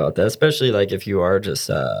said about that, especially like if you are just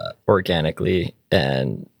organically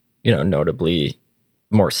and notably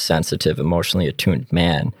more sensitive, emotionally attuned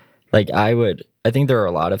man. Like I think there are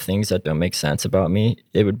a lot of things that don't make sense about me.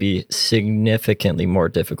 It would be significantly more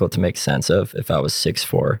difficult to make sense of if I was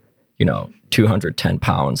 6'4", 210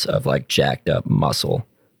 pounds of like jacked up muscle.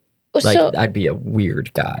 Like So, I'd be a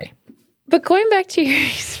weird guy. but going back to your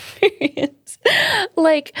experience,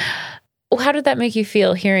 like, how did that make you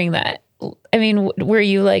feel hearing that? I mean, were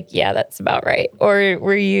you like, yeah, that's about right? Or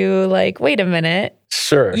were you like, wait a minute,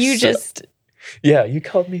 Sure. you So- just Yeah, you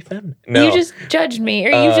called me feminine. No. you just judged me,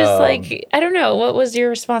 or you just like, I don't know. What was your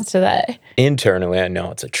response to that? Internally, I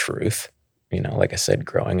know it's a truth. Like I said,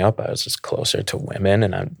 growing up, I was just closer to women,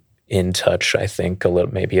 and I'm in touch, I think,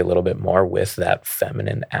 maybe a little bit more with that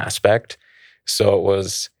feminine aspect. So it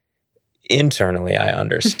was internally, I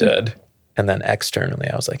understood. And then externally,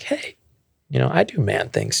 I was like, hey, I do man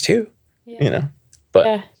things too, but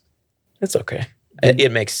Yeah. it's okay.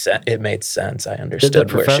 It makes sense. It made sense. I Did the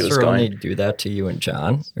understood where she was professor only going. do that to you and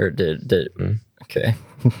John, or did okay?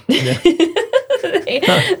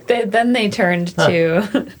 Then they turned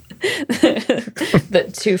to the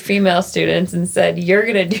two female students and said, "You're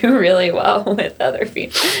gonna do really well with other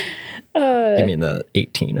female." I mean the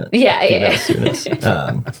 18 Yeah, female yeah.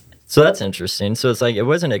 students. So that's interesting. So it's like it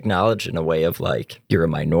wasn't acknowledged in a way of like you're a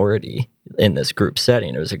minority in this group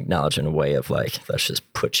setting. It was acknowledged in a way of like let's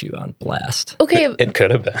just put you on blast. Okay, It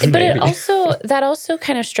could have been, but maybe. that also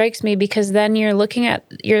kind of strikes me because then you're looking at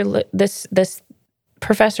this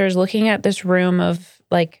professor is looking at this room of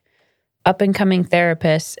like up and coming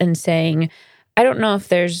therapists and saying, I don't know if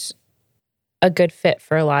there's a good fit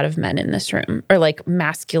for a lot of men in this room or like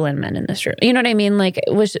masculine men in this room. You know what I mean? Like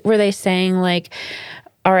were they saying like,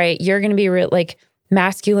 all right, you're going to be like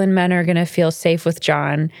masculine men are going to feel safe with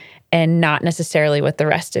John and not necessarily with the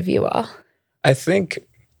rest of you all? I think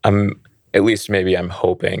I'm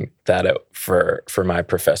hoping that for my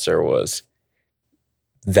professor was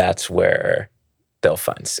that's where they'll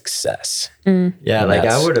find success. Yeah, And like I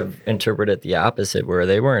that's- would have interpreted the opposite, where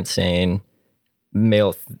they weren't saying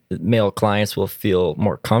male clients will feel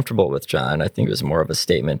more comfortable with John. I think it was more of a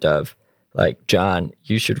statement of like, John,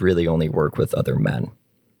 you should really only work with other men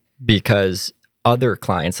because other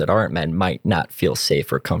clients that aren't men might not feel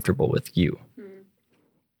safe or comfortable with you.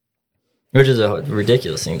 Which is a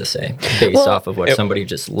ridiculous thing to say based off of what somebody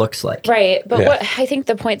just looks like. Right. But Yeah. what I think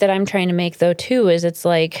the point that I'm trying to make though too is it's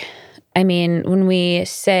like, I mean, when we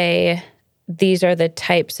say these are the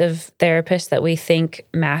types of therapists that we think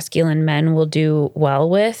masculine men will do well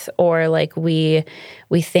with, or like we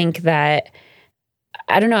think that,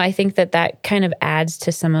 I don't know, I think that kind of adds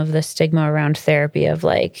to some of the stigma around therapy of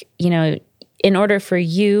like, in order for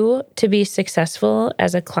you to be successful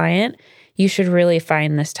as a client, you should really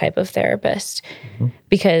find this type of therapist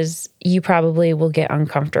because you probably will get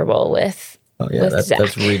uncomfortable with Oh yeah, with that's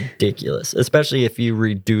Zach. ridiculous. Especially if you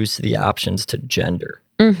reduce the options to gender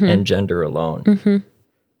and gender alone.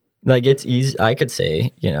 Like it's easy. I could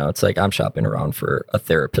say, it's like I'm shopping around for a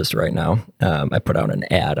therapist right now. I put out an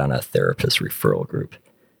ad on a therapist referral group.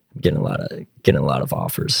 I'm getting a lot of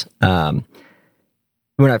offers.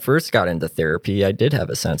 When I first got into therapy, I did have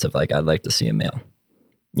a sense of like I'd like to see a male.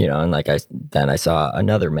 And like I saw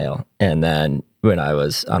another male, and then when I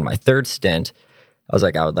was on my third stint, I was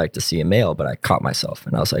like, I would like to see a male, but I caught myself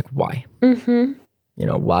and I was like, why?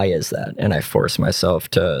 Why is that? And I forced myself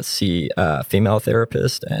to see a female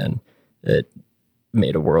therapist, and it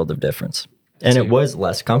made a world of difference. And it was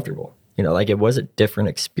less comfortable. Like it was a different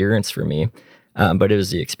experience for me, but it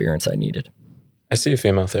was the experience I needed. I see a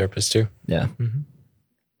female therapist too. Yeah.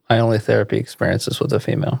 My only therapy experience is with a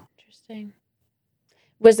female. Interesting.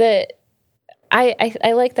 Was it?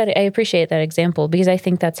 I like that. I appreciate that example because I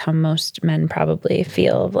think that's how most men probably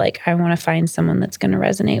feel. Like I want to find someone that's going to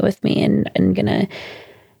resonate with me and going to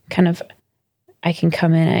kind of I can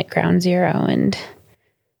come in at ground zero and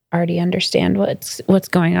already understand what's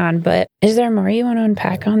going on. But is there more you want to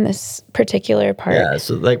unpack on this particular part? Yeah.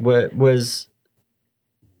 So like what was,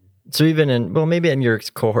 so even in, well, maybe in your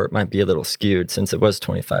cohort might be a little skewed since it was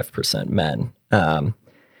 25% men.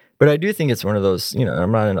 But I do think it's one of those,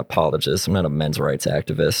 I'm not an apologist. I'm not a men's rights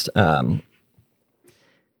activist.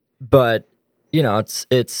 But,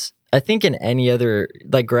 it's, I think in any other,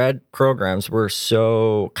 like grad programs, we're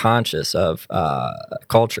so conscious of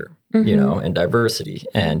culture, and diversity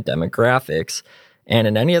and demographics. And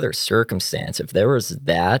in any other circumstance, if there was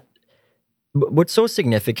that, what's so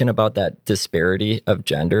significant about that disparity of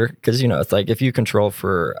gender, because, it's like if you control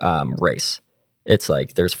for race, it's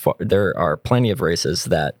like there are plenty of races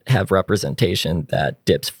that have representation that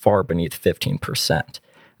dips far beneath 15%,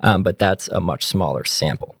 but that's a much smaller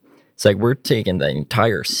sample. It's like we're taking the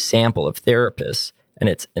entire sample of therapists, and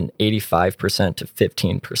it's an 85% to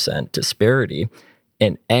 15% disparity.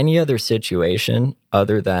 In any other situation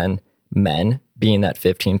other than men being that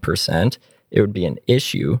 15%, it would be an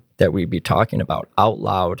issue that we'd be talking about out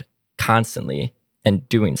loud constantly and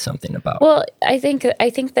doing something about. Well, I think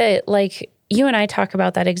that like you and I talk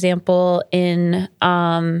about that example in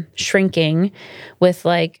Shrinking with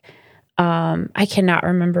like I cannot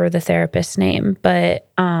remember the therapist's name, but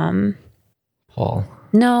Paul.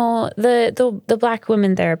 No, the Black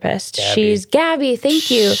woman therapist. Gabby. She's Gabby.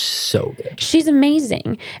 Thank you. So good. She's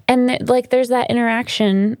amazing, and there's that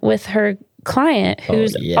interaction with her client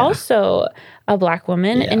who's also a Black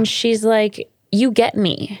woman, and she's like, "You get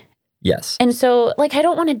me." Yes. And so, like, I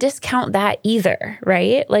don't want to discount that either,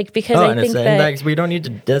 right? Like, because I think that we don't need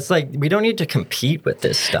to. That's like we don't need to compete with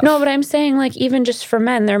this stuff. No, but I'm saying, like, even just for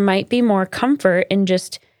men, there might be more comfort in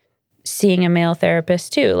just seeing a male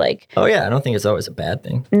therapist too. Like, oh yeah, I don't think it's always a bad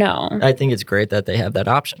thing. No, I think it's great that they have that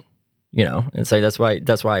option. And so that's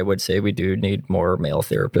why I would say we do need more male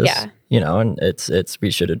therapists. Yeah. And it's we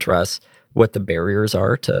should address what the barriers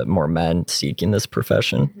are to more men seeking this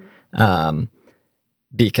profession. Mm-hmm.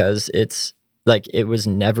 Because it's like it was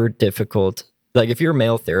never difficult. Like if you're a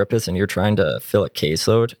male therapist and you're trying to fill a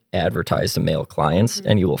caseload, advertise to male clients,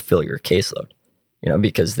 and you will fill your caseload.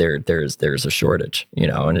 Because there's a shortage.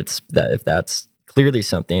 And it's that if that's clearly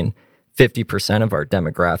something 50% of our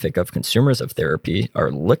demographic of consumers of therapy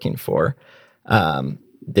are looking for,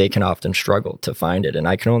 they can often struggle to find it. And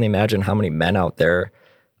I can only imagine how many men out there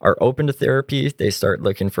are open to therapy. They start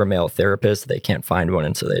looking for a male therapist. They can't find one,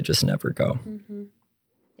 and so they just never go. Mm-hmm.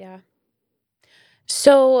 Yeah.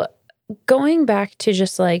 So going back to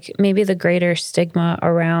just like maybe the greater stigma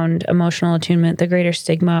around emotional attunement, the greater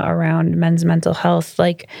stigma around men's mental health,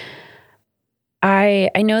 like I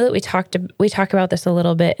know that we talk about this a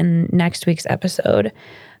little bit in next week's episode,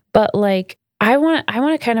 but like I want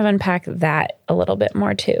to kind of unpack that a little bit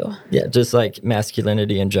more too. Yeah, just like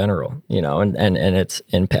masculinity in general, and its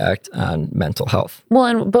impact on mental health. Well,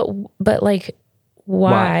 and but like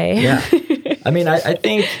why? Yeah. I mean, I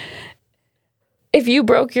think if you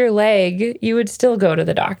broke your leg, you would still go to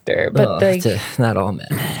the doctor, but not all men.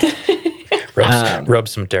 Rub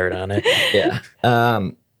some dirt on it. Yeah.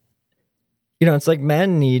 It's like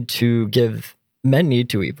men need to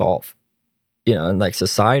evolve, and like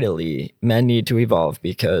societally, men need to evolve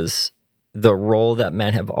because the role that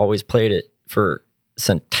men have always played it for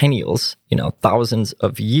centennials, thousands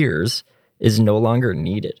of years, is no longer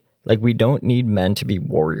needed. Like, we don't need men to be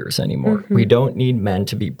warriors anymore. Mm-hmm. We don't need men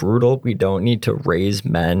to be brutal. We don't need to raise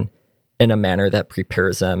men in a manner that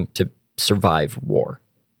prepares them to survive war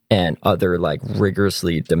and other like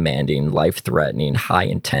rigorously demanding, life-threatening,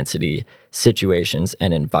 high-intensity situations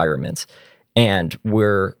and environments. And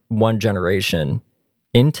we're one generation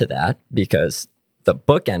into that because the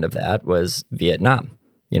bookend of that was Vietnam,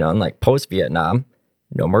 and like post-Vietnam,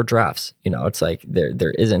 no more drafts. It's like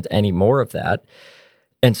there isn't any more of that.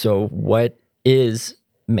 And so what is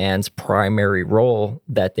man's primary role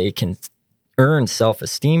that they can earn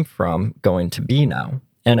self-esteem from going to be now?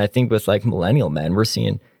 And I think with like millennial men, we're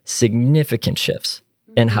seeing significant shifts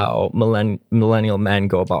in how millennial men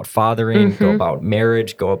go about fathering, go about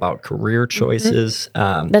marriage, go about career choices.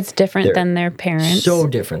 That's different than their parents. So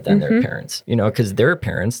different than their parents, because their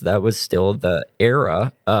parents, that was still the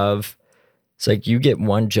era of, it's like you get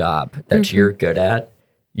one job that you're good at,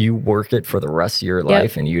 you work it for the rest of your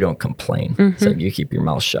life, and you don't complain. It's like you keep your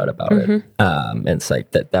mouth shut about it. And it's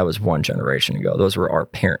like that was one generation ago. Those were our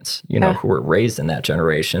parents, who were raised in that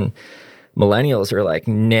generation. Millennials are like,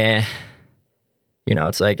 nah.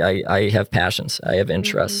 It's like I have passions. I have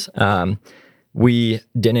interests. We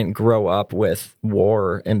didn't grow up with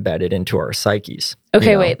war embedded into our psyches.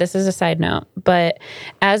 Okay, wait, this is a side note. But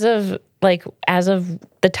as of like as of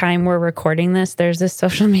the time we're recording this, there's this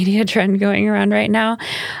social media trend going around right now,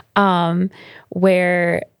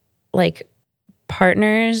 where like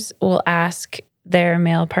partners will ask their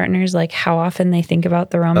male partners like how often they think about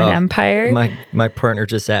the Roman Empire. My partner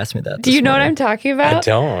just asked me that. Do you know what I'm talking about? I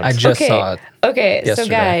don't. I just saw it. Okay, so yesterday.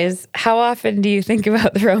 guys, how often do you think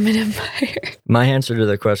about the Roman Empire? My answer to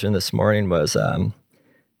the question this morning was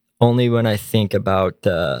only when I think about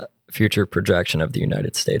the future projection of the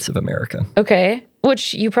United States of America. Okay,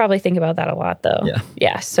 which you probably think about that a lot, though. Yeah.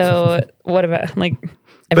 Yeah. So what about like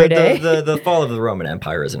every day? The fall of the Roman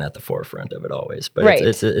Empire isn't at the forefront of it always, but Right.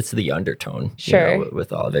 it's the undertone, Sure.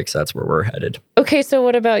 with all of it, 'cause that's where we're headed. Okay, so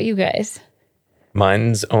what about you guys?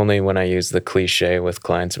 Mine's only when I use the cliche with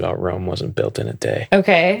clients about Rome wasn't built in a day.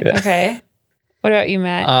 Okay. Yeah. Okay. What about you,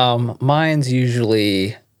 Matt? Mine's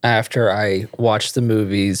usually after I watch the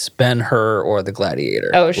movies Ben-Hur or The Gladiator.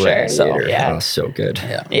 Oh, sure. Gladiator. Yeah. Oh, so good.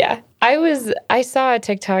 Yeah. Yeah. I saw a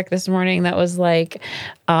TikTok this morning that was like,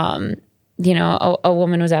 a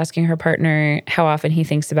woman was asking her partner how often he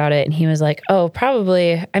thinks about it. And he was like, oh,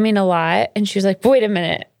 probably, I mean, a lot. And she was like, wait a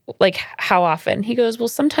minute. Like, how often? He goes, well,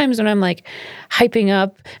 sometimes when I'm like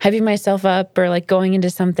hyping myself up or like going into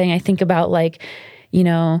something, I think about like,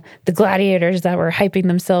 the gladiators that were hyping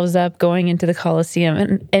themselves up going into the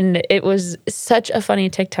Colosseum. And it was such a funny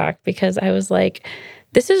TikTok because I was like,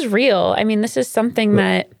 this is real. I mean, this is something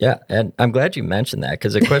that... Yeah, and I'm glad you mentioned that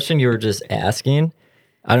because the question you were just asking,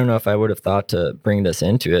 I don't know if I would have thought to bring this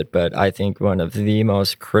into it, but I think one of the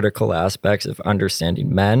most critical aspects of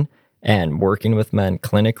understanding men and working with men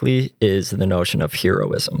clinically is the notion of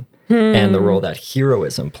heroism and the role that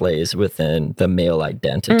heroism plays within the male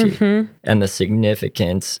identity and the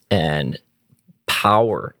significance and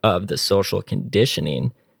power of the social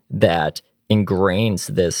conditioning that ingrains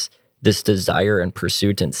this desire and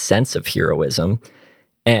pursuit and sense of heroism.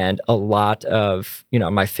 And a lot of,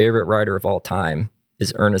 my favorite writer of all time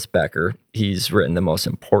is Ernest Becker. He's written the most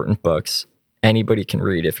important books anybody can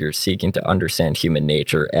read if you're seeking to understand human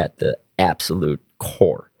nature at the absolute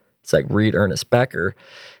core. It's like read Ernest Becker,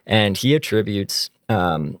 and he attributes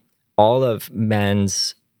all of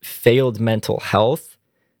men's failed mental health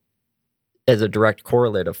as a direct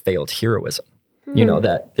correlate of failed heroism.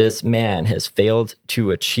 That this man has failed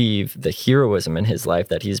to achieve the heroism in his life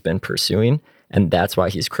that he's been pursuing, and that's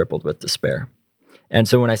why he's crippled with despair. And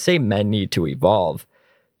so when I say men need to evolve,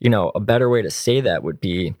 a better way to say that would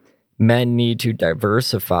be men need to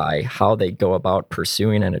diversify how they go about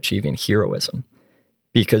pursuing and achieving heroism,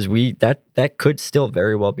 because that could still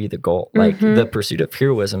very well be the goal. Like the pursuit of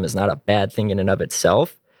heroism is not a bad thing in and of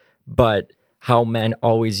itself, but how men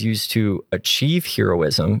always used to achieve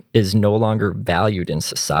heroism is no longer valued in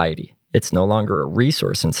society. It's no longer a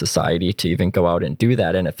resource in society to even go out and do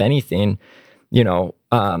that. And if anything,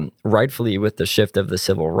 rightfully with the shift of the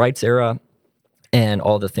civil rights era and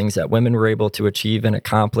all the things that women were able to achieve and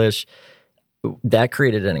accomplish, that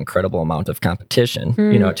created an incredible amount of competition,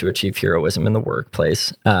 to achieve heroism in the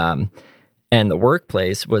workplace. And the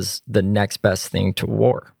workplace was the next best thing to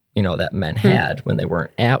war, that men had when they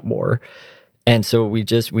weren't at war. And so we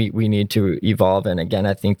need to evolve. And again,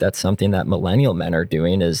 I think that's something that millennial men are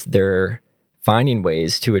doing is they're finding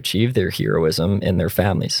ways to achieve their heroism in their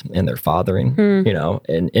families, in their fathering,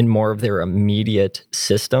 and in more of their immediate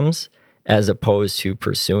systems, as opposed to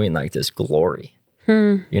pursuing like this glory,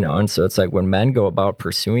 and so it's like when men go about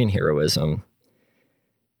pursuing heroism,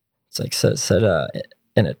 it's like set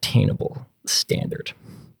an attainable standard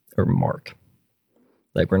or mark.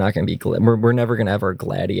 Like we're not going to be, we're never going to have our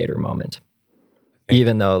gladiator moment,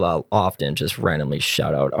 even though I'll often just randomly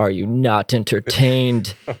shout out, "Are you not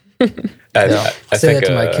entertained?" I say think that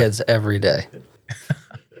to my kids every day.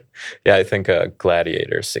 Yeah, I think a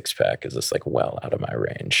gladiator six-pack is just like well out of my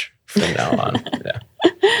range from now on. Yeah.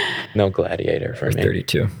 No gladiator for me.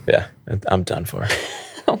 32. Yeah, I'm done for.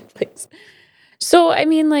 Oh, please. So, I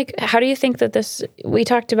mean, like, how do you think that we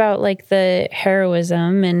talked about like the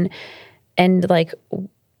heroism and like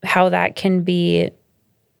how that can be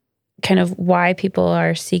kind of why people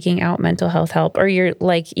are seeking out mental health help, or you're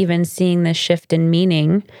like even seeing this shift in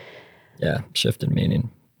meaning. Yeah, shift in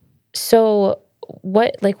meaning. So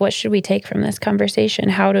what should we take from this conversation?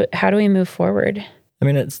 How do we move forward? I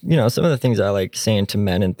mean, it's, some of the things I like saying to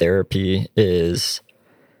men in therapy is,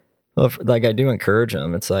 well, like I do encourage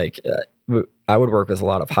them. It's like, I would work with a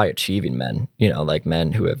lot of high achieving men, like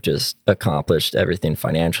men who have just accomplished everything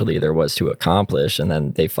financially there was to accomplish. And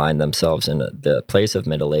then they find themselves in the place of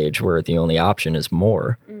middle age where the only option is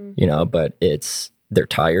more, but they're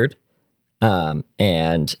tired.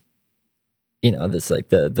 And, this like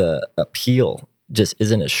the appeal just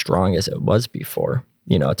isn't as strong as it was before.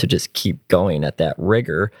 to just keep going at that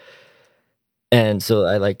rigor. And so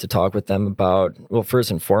I like to talk with them about, well, first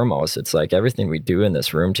and foremost, it's like everything we do in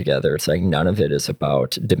this room together, it's like none of it is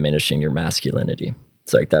about diminishing your masculinity.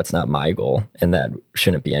 It's like, that's not my goal. And that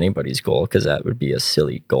shouldn't be anybody's goal, because that would be a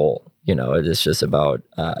silly goal. It is just about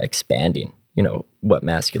expanding, what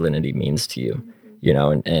masculinity means to you,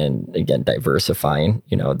 and again, diversifying,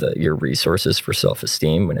 your resources for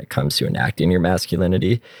self-esteem when it comes to enacting your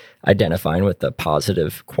masculinity, identifying with the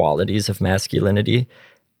positive qualities of masculinity,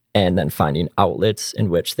 and then finding outlets in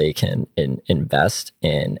which they can invest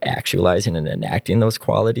in actualizing and enacting those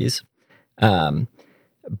qualities.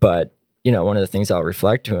 But, one of the things I'll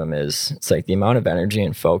reflect to them is, it's like the amount of energy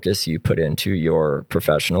and focus you put into your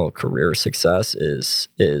professional career success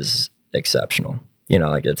is exceptional.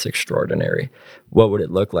 Like, it's extraordinary. What would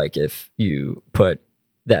it look like if you put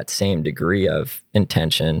that same degree of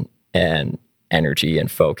intention and energy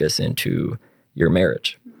and focus into your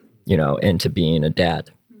marriage, into being a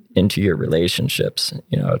dad, into your relationships?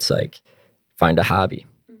 It's like, find a hobby,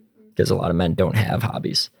 because a lot of men don't have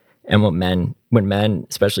hobbies. And when men,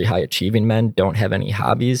 especially high achieving men, don't have any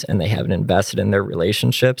hobbies and they haven't invested in their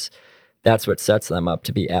relationships, that's what sets them up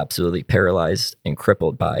to be absolutely paralyzed and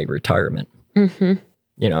crippled by retirement. That's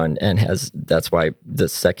why the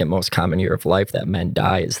second most common year of life that men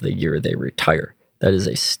die is the year they retire. That is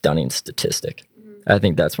a stunning statistic. I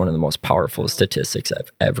think that's one of the most powerful statistics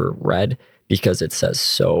I've ever read, because it says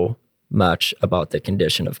so much about the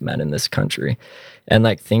condition of men in this country. And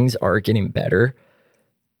like, things are getting better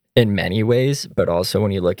in many ways, but also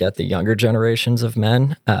when you look at the younger generations of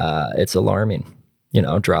men, it's alarming,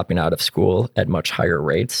 dropping out of school at much higher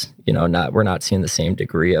rates. We're not seeing the same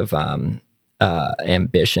degree of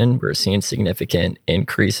ambition. We're seeing significant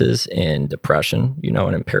increases in depression,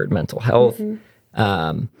 and impaired mental health.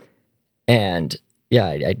 And yeah,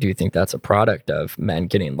 I do think that's a product of men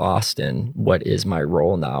getting lost in what is my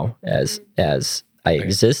role now as I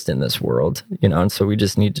exist in this world, and so we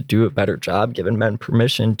just need to do a better job giving men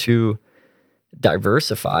permission to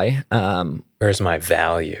diversify. Where's my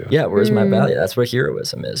value? Yeah, where's my value? That's what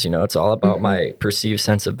heroism is. It's all about my perceived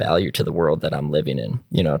sense of value to the world that I'm living in.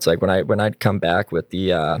 It's like when I'd come back with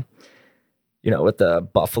the with the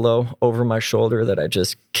buffalo over my shoulder that I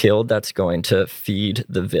just killed, that's going to feed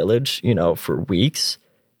the village, for weeks,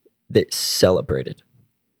 they celebrated.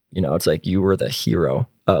 It's like, you were the hero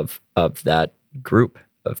of that group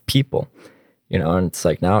of people, and it's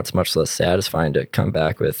like, now it's much less satisfying to come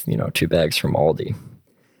back with, 2 bags from Aldi.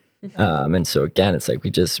 And so again, it's like,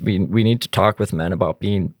 we need to talk with men about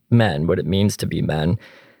being men, what it means to be men.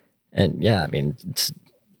 And yeah,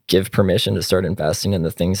 give permission to start investing in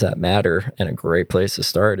the things that matter. And a great place to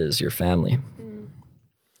start is your family.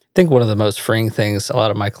 I think one of the most freeing things a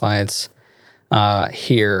lot of my clients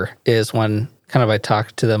hear is when kind of I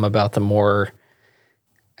talk to them about the more,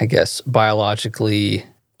 I guess, biologically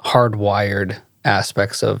hardwired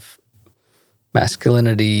aspects of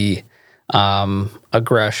masculinity,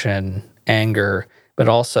 aggression, anger, but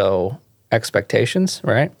also expectations,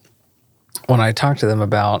 right? When I talk to them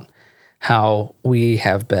about how we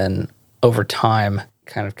have been, over time,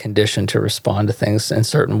 kind of conditioned to respond to things in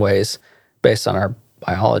certain ways based on our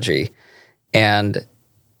biology, and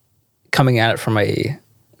coming at it from a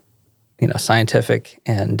scientific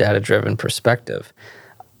and data-driven perspective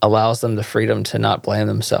allows them the freedom to not blame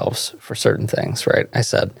themselves for certain things, right? I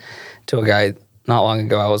said to a guy not long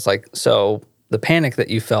ago, I was like, so the panic that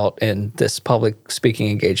you felt in this public speaking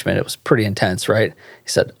engagement, it was pretty intense, right? He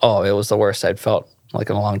said, oh, it was the worst I'd felt like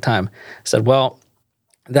in a long time. I said, well,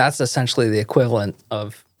 that's essentially the equivalent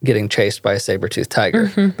of getting chased by a saber-toothed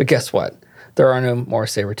tiger. But guess what? There are no more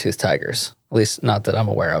saber-toothed tigers, at least not that I'm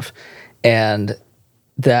aware of. And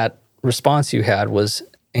that response you had was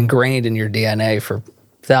ingrained in your DNA for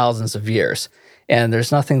thousands of years. And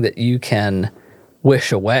there's nothing that you can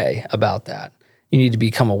wish away about that. You need to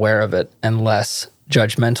become aware of it and less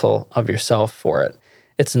judgmental of yourself for it.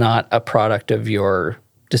 It's not a product of your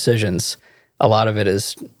decisions. A lot of it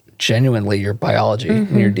is genuinely your biology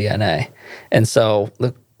and your DNA. And so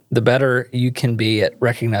the better you can be at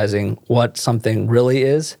recognizing what something really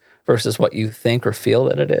is versus what you think or feel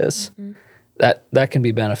that it is, that can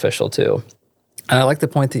be beneficial too. And I like the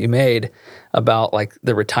point that you made about like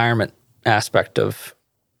the retirement aspect of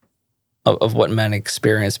what men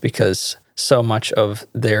experience, because so much of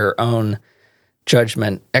their own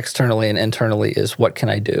judgment externally and internally is, what can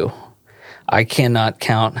I do? I cannot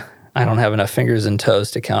count. I don't have enough fingers and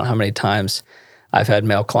toes to count how many times I've had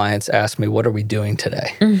male clients ask me, what are we doing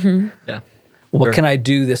today? Yeah. What can I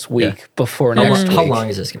do this week before next week? How long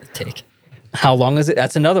is this going to take? How long is it?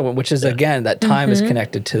 That's another one, which is, again, that time is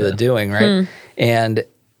connected to the doing, right? And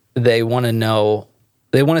they want to know,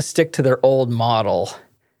 they want to stick to their old model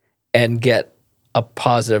and get a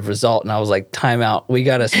positive result. And I was like, time out. We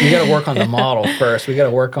gotta work on the model first. We got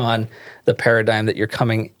to work on the paradigm that you're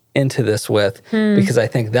coming into this with, because I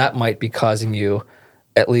think that might be causing you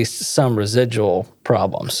at least some residual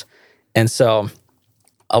problems. And so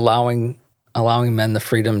allowing men the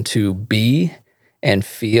freedom to be and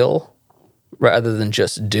feel rather than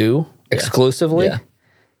just do exclusively,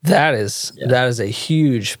 that is a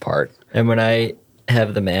huge part. And when I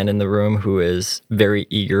have the man in the room who is very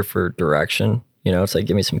eager for direction, it's like,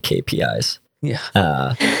 give me some KPIs.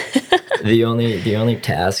 Yeah. The only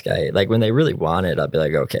task I like, when they really want it, I'll be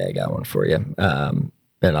like, okay, I got one for you.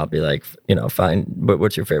 And I'll be like, fine, but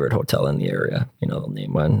what's your favorite hotel in the area? They'll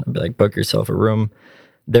name one. I'll be like, book yourself a room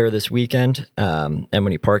there this weekend. And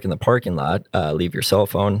when you park in the parking lot, leave your cell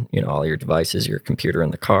phone, all your devices, your computer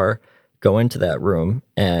in the car, go into that room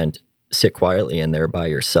and sit quietly in there by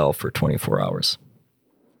yourself for 24 hours.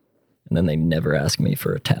 And then they never ask me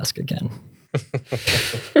for a task again.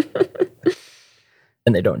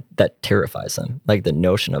 And that terrifies them. Like, the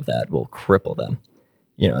notion of that will cripple them.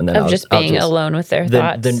 And then of just being alone with their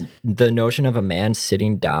thoughts. The notion of a man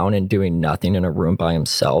sitting down and doing nothing in a room by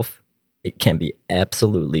himself, it can be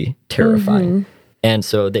absolutely terrifying. And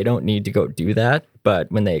so they don't need to go do that.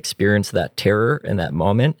 But when they experience that terror in that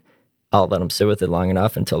moment, I'll let them sit with it long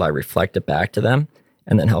enough until I reflect it back to them,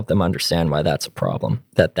 and then help them understand why that's a problem,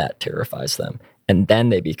 that terrifies them. And then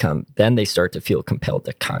they start to feel compelled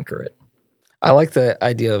to conquer it. I like the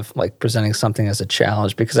idea of like presenting something as a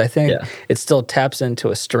challenge, because I think it still taps into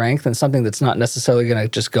a strength and something that's not necessarily going to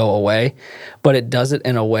just go away, but it does it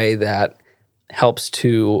in a way that helps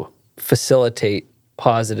to facilitate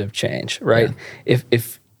positive change, right? Yeah.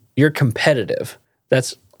 If you're competitive,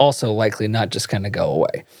 that's also likely not just going to go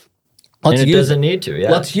away. It doesn't need to.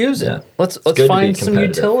 Yeah. Let's use it. Let's find some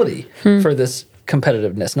utility for this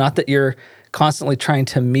competitiveness. Not that you're constantly trying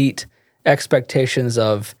to meet expectations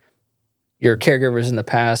of your caregivers in the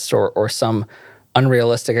past or some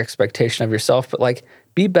unrealistic expectation of yourself, but like,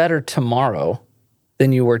 be better tomorrow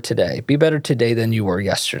than you were today. Be better today than you were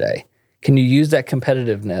yesterday. Can you use that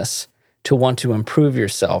competitiveness to want to improve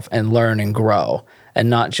yourself and learn and grow, and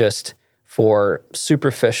not just for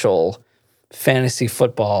superficial fantasy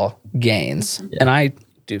football gains? Yeah. And I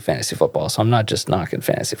do fantasy football, so I'm not just knocking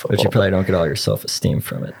fantasy football. But you probably don't get all your self-esteem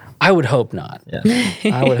from it. I would hope not. Yeah.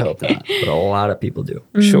 I would hope not. But a lot of people do.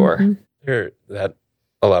 Sure. That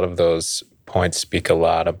a lot of those points speak a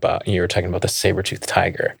lot about, you were talking about the saber-toothed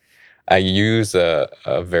tiger. I use a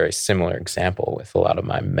very similar example with a lot of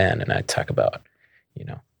my men, and I talk about,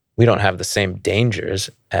 we don't have the same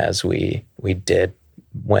dangers as we did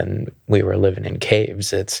when we were living in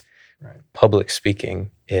caves. It's public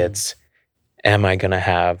speaking. It's, am I going to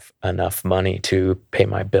have enough money to pay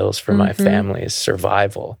my bills for my family's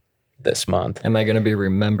survival this month? Am I going to be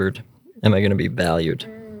remembered? Am I going to be valued?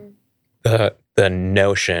 The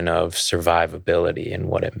notion of survivability and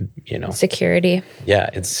what it, security. Yeah,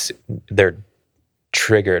 they're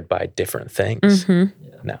triggered by different things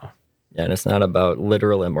now. Yeah, and it's not about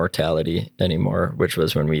literal immortality anymore, which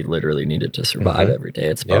was when we literally needed to survive every day.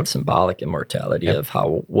 It's about symbolic immortality of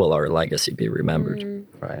how will our legacy be remembered.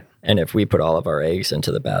 Right. And if we put all of our eggs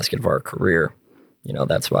into the basket of our career,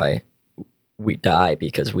 that's why we die,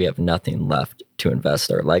 because we have nothing left to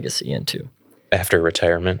invest our legacy into. After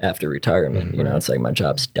retirement, it's like, my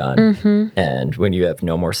job's done. And when you have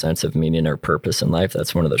no more sense of meaning or purpose in life,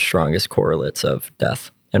 that's one of the strongest correlates of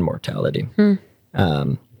death and mortality.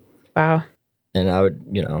 Wow. And I would,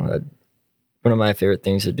 one of my favorite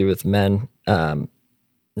things to do with men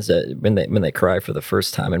is that when they cry for the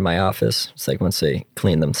first time in my office, it's like once they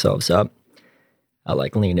clean themselves up, I'll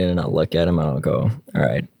like lean in and I'll look at them and I'll go, all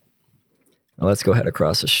right, well, let's go head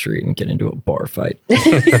across the street and get into a bar fight.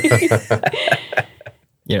 It's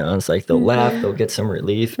like they'll laugh, they'll get some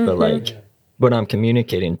relief, but like what I'm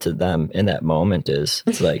communicating to them in that moment is,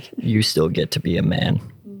 it's like, you still get to be a man.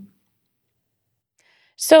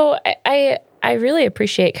 So I really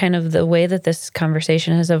appreciate kind of the way that this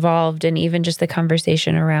conversation has evolved, and even just the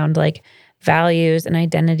conversation around like values and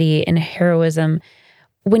identity and heroism.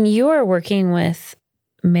 When you are working with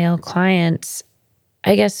male clients,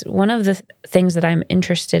 I guess one of the things that I'm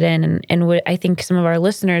interested in, and what I think some of our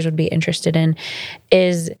listeners would be interested in,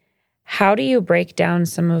 is how do you break down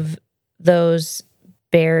some of those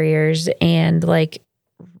barriers and like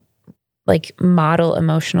model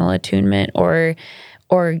emotional attunement, or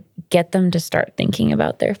get them to start thinking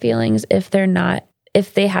about their feelings if they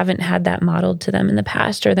haven't had that modeled to them in the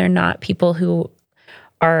past, or they're not people who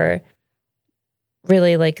are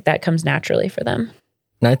really like that comes naturally for them.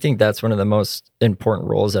 And I think that's one of the most important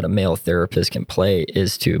roles that a male therapist can play,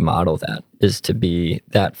 is to model that, is to be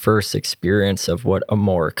that first experience of what a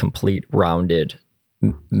more complete, rounded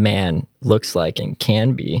man looks like and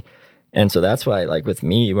can be. And so that's why, like with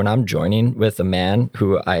me, when I'm joining with a man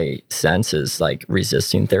who I sense is like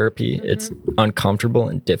resisting therapy, it's uncomfortable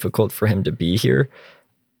and difficult for him to be here,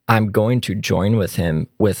 I'm going to join with him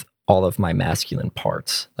with all of my masculine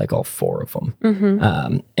parts, like all 4 of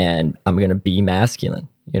them. And I'm going to be masculine.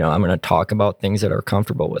 You know, I'm going to talk about things that are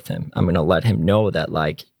comfortable with him. I'm going to let him know that,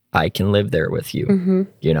 like, I can live there with you.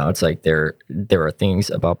 You know, it's like there are things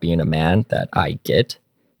about being a man that I get,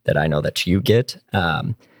 that I know that you get.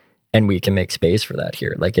 And we can make space for that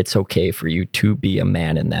here. Like, it's okay for you to be a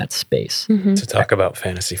man in that space. To talk about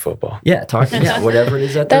fantasy football. Yeah, whatever it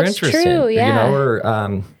is that they're That's interested true, in. yeah. You know,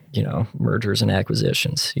 or you know, mergers and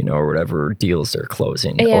acquisitions, you know, or whatever deals they're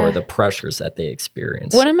closing, Yeah. or the pressures that they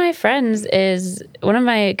experience. One of my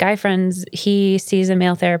guy friends, he sees a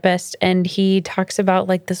male therapist and he talks about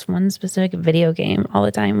like this one specific video game all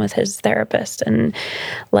the time with his therapist. And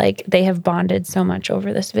like they have bonded so much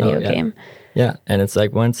over this video game. Yeah. And it's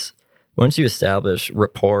like once you establish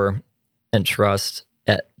rapport and trust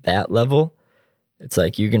at that level, it's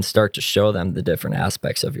like you can start to show them the different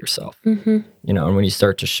aspects of yourself. You know, and when you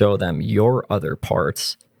start to show them your other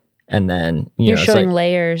parts, and then You're know, showing it's like,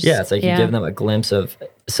 layers. Yeah, it's like you give them a glimpse of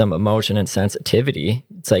some emotion and sensitivity.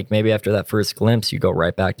 It's like maybe after that first glimpse, you go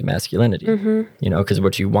right back to masculinity. You know, because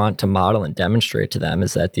what you want to model and demonstrate to them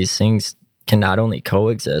is that these things can not only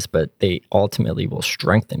coexist, but they ultimately will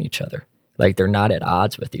strengthen each other. Like they're not at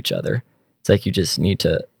odds with each other. It's like you just need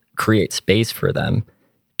to create space for them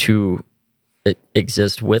to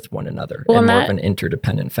exist with one another in more of an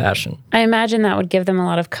interdependent fashion. I imagine that would give them a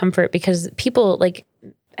lot of comfort, because people like,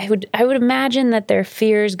 I would imagine that their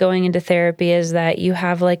fears going into therapy is that you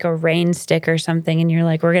have like a rain stick or something and you're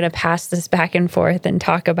like, we're going to pass this back and forth and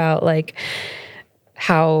talk about like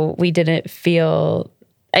how we didn't feel.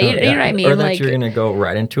 You know what I mean? Or that like, you're going to go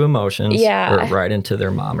right into emotions, or right into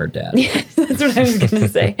their mom or dad. That's what I was going to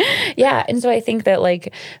say. Yeah. And so I think that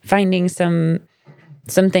like finding some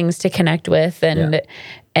things to connect with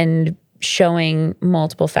and showing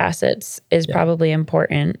multiple facets is probably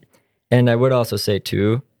important. And I would also say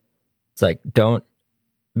too, it's like, don't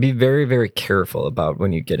be very, very careful about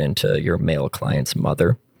when you get into your male client's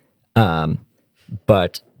mother,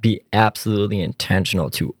 but be absolutely intentional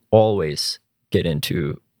to always get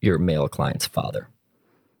into your male client's father.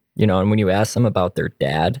 You know, and when you ask them about their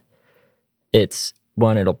dad,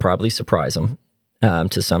 it'll probably surprise them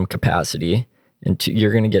to some capacity. And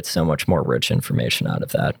you're going to get so much more rich information out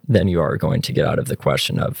of that than you are going to get out of the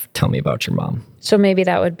question of, tell me about your mom. So maybe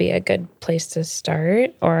that would be a good place to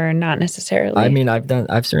start, or not necessarily? I mean,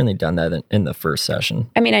 I've certainly done that in the first session.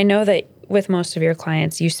 I mean, I know that with most of your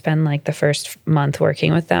clients, you spend like the first month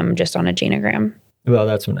working with them just on a genogram. Well,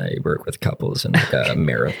 that's when I work with couples in like a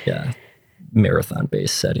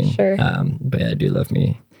marathon-based setting. Sure. But I do love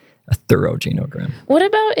me a thorough genogram. What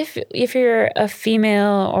about if you're a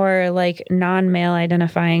female or like non-male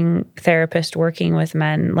identifying therapist working with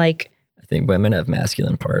men? Like, I think women have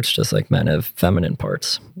masculine parts just like men have feminine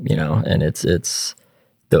parts, you know, and it's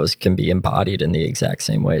those can be embodied in the exact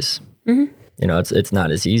same ways. You know, it's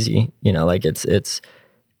not as easy, you know, like it's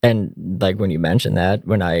and like when you mention that,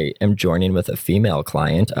 when I am joining with a female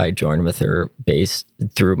client, I join with her based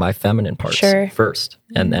through my feminine parts first.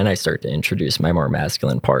 And then I start to introduce my more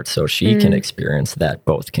masculine parts so she can experience that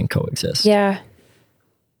both can coexist. yeah.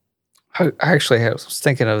 I was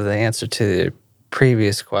thinking of the answer to the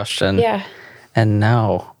previous question. Yeah. And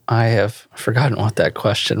now I have forgotten what that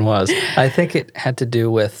question was. I think it had to do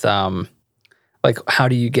with like, how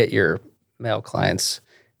do you get your male clients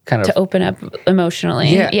kind of To open up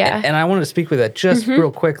emotionally. Yeah. And I wanted to speak with that just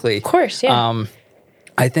real quickly. Of course, yeah.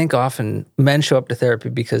 I think often men show up to therapy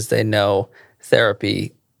because they know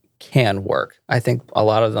therapy can work. I think a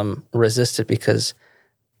lot of them resist it because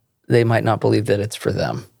they might not believe that it's for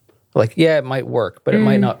them. Like, yeah, it might work, but it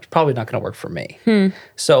might not, probably not going to work for me.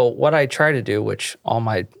 So what I try to do, which all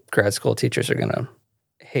my grad school teachers are going to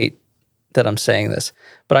hate that I'm saying this,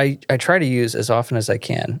 but I try to use as often as I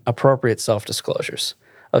can appropriate self-disclosures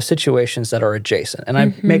of situations that are adjacent. And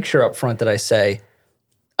I make sure up front that I say,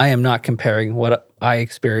 I am not comparing what I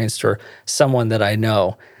experienced or someone that I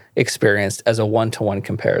know experienced as a one-to-one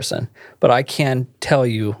comparison. But I can tell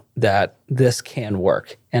you that this can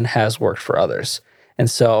work and has worked for others. And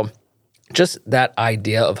so just that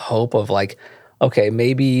idea of hope of like, okay,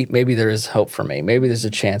 maybe there is hope for me. Maybe there's a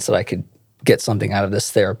chance that I could get something out of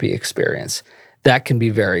this therapy experience. That can be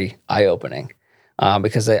very eye-opening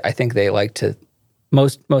because I think they like to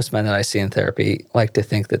most men that I see in therapy like to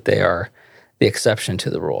think that they are the exception to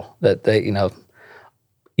the rule. That they,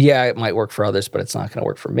 yeah, it might work for others, but it's not going to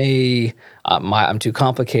work for me. I'm too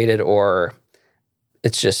complicated, or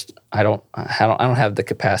it's just I don't have the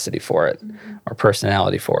capacity for it or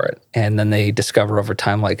personality for it. And then they discover over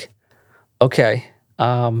time, like, okay,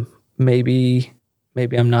 maybe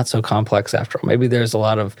I'm not so complex after all. Maybe there's a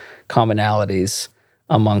lot of commonalities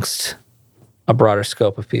amongst a broader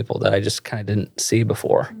scope of people that I just kind of didn't see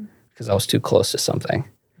before because I was too close to something.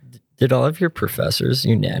 Did all of your professors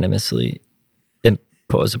unanimously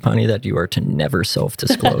impose upon you that you are to never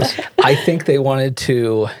self-disclose? I think they wanted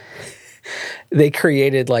to, they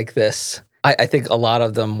created like this. I think a lot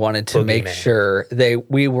of them wanted to make sure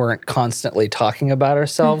we weren't constantly talking about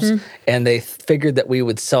ourselves, and they figured that we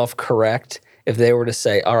would self-correct if they were to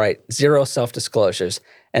say, all right, 0 self-disclosures.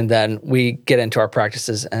 And then we get into our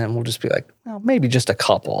practices and we'll just be like, well, maybe just a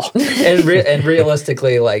couple. and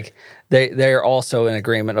realistically, like they're also in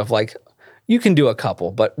agreement of like, you can do a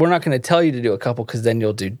couple, but we're not going to tell you to do a couple because then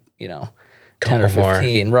you'll do, 10 or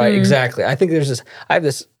 15. More. Right, exactly. I think I have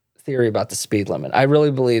this theory about the speed limit. I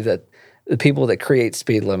really believe that the people that create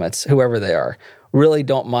speed limits, whoever they are, really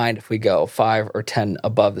don't mind if we go 5 or 10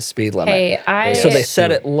 above the speed limit. So they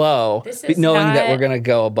set it low, knowing that we're going to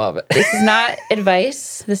go above it. This is not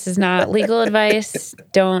advice. This is not legal advice.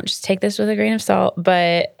 Don't just take this with a grain of salt.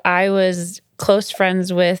 But I was close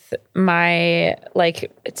friends with my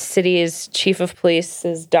city's chief of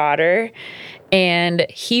police's daughter. And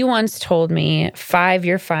he once told me, 5,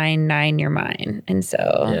 you're fine, 9, you're mine. And so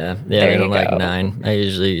yeah, I don't like 9. I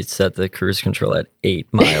usually set the cruise control at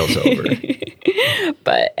 8 miles over.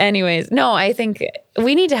 But anyways, no, I think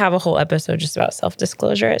we need to have a whole episode just about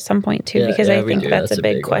self-disclosure at some point too, because I think that's a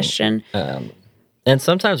big question. And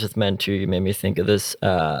sometimes with men too, you made me think of this.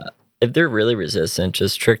 If they're really resistant,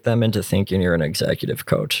 just trick them into thinking you're an executive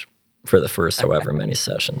coach for the first however many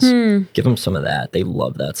sessions. Give them some of that. They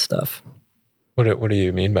love that stuff. What do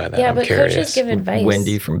you mean by that? Yeah, I'm but curious. coaches give advice.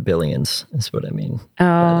 Wendy from Billions is what I mean.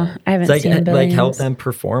 Oh, I haven't seen Billions. Like help them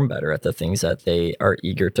perform better at the things that they are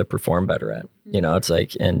eager to perform better at. It's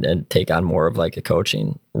like, and take on more of like a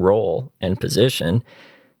coaching role and position.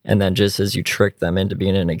 And then just as you trick them into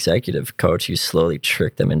being an executive coach, you slowly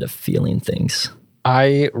trick them into feeling things.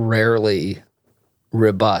 I rarely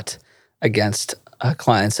rebut against a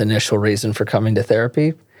client's initial reason for coming to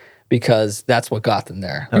therapy, because that's what got them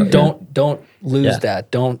there. Don't lose that.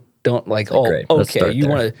 Don't like, okay, you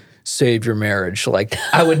want to save your marriage. Like,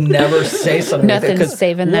 I would never say something like that. Nothing's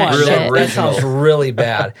saving that shit. That sounds really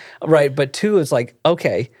bad. Right. But 2 is like,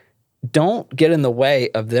 okay, don't get in the way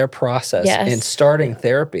of their process in starting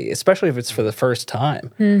therapy, especially if it's for the first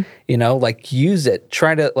time. Like, use it.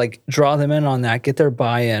 Try to like draw them in on that, get their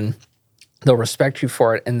buy-in. They'll respect you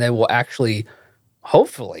for it, and they will actually,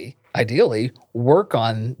 hopefully, ideally, work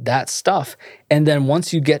on that stuff. And then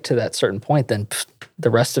once you get to that certain point, then the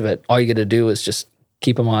rest of it, all you got to do is just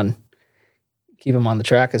keep them on the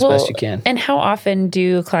track as best you can. And how often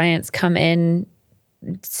do clients come in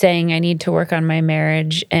saying, I need to work on my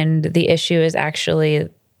marriage, and the issue is actually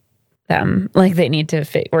them? Like, they need to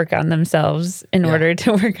work on themselves in order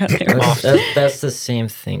to work on their marriage. That's the same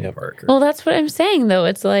thing, Parker. Well, that's what I'm saying, though.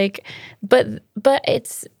 It's like, but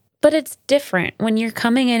it's different. When you're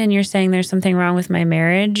coming in and you're saying there's something wrong with my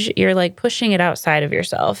marriage, you're like pushing it outside of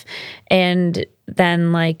yourself. And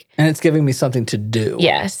then like... And it's giving me something to do.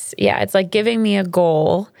 Yes. Yeah. It's like giving me a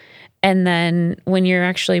goal. And then when you're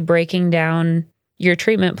actually breaking down your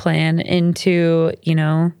treatment plan into,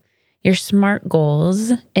 your SMART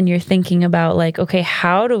goals, and you're thinking about like, okay,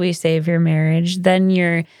 how do we save your marriage? Then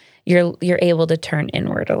you're able to turn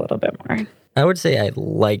inward a little bit more. I would say I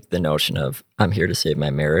like the notion of I'm here to save my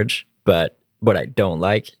marriage, but what I don't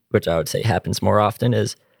like, which I would say happens more often,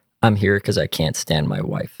 is I'm here because I can't stand my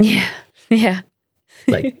wife. Yeah. Yeah.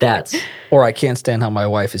 Like that's... Or I can't stand how my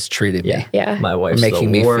wife is treating me. Yeah. My wife's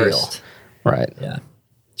making the me worst. Feel. Right. Yeah.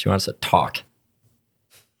 She wants to talk.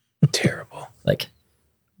 Terrible. Like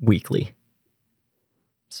weekly.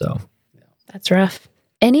 So. That's rough.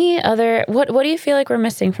 Any other... What do you feel like we're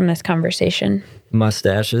missing from this conversation?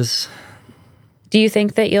 Mustaches. Do you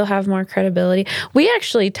think that you'll have more credibility? We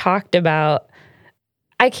actually talked about,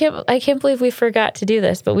 I can't believe we forgot to do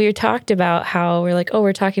this, but we talked about how we're like,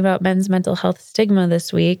 we're talking about men's mental health stigma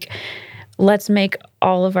this week. Let's make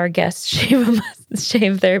all of our guests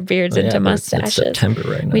shave their beards into mustaches. It's September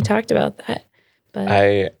right now. We talked about that. But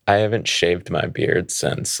I haven't shaved my beard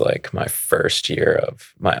since like my first year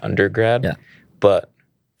of my undergrad. Yeah. But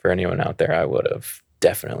for anyone out there, I would have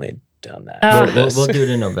definitely done that. Oh. for We'll this. do it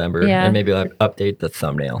in November, Yeah. and maybe I'll update the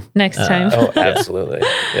thumbnail Next time. Oh, absolutely.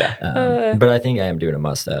 Yeah. But I think I am doing a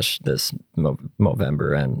mustache this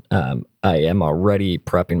November, and I am already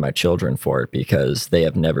prepping my children for it because they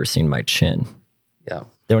have never seen my chin. Yeah.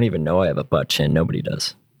 They don't even know I have a butt chin. Nobody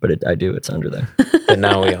does, but I do. It's under there. But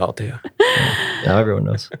now we all do. Now everyone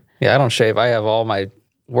knows. Yeah, I don't shave. I have all my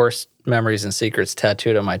worst memories and secrets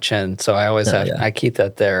tattooed on my chin. So I always I keep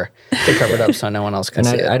that there to cover it up so no one else can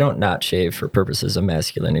And see it. I don't not shave for purposes of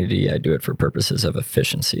masculinity. I do it for purposes of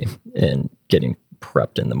efficiency and getting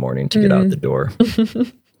prepped in the morning to get out the door.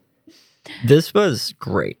 This was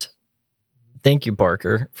great. Thank you,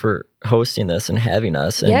 Barker, for hosting this and having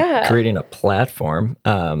us and creating a platform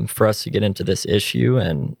for us to get into this issue.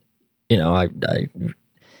 And, I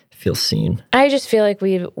feel seen. I just feel like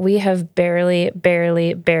we have barely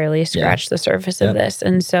scratched the surface of this,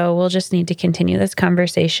 and so we'll just need to continue this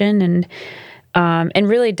conversation and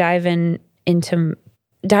really dive in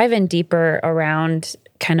deeper around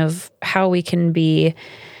kind of how we can be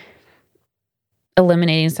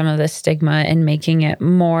eliminating some of this stigma and making it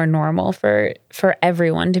more normal for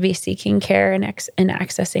everyone to be seeking care and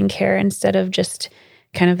accessing care instead of just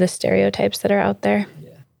kind of the stereotypes that are out there. Yeah.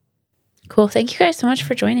 Cool. Thank you guys so much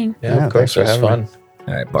for joining. Yeah, of course. It was fun.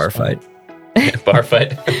 All right, bar fight. Bar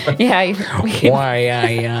fight. Yeah. Why?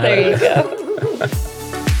 There you go.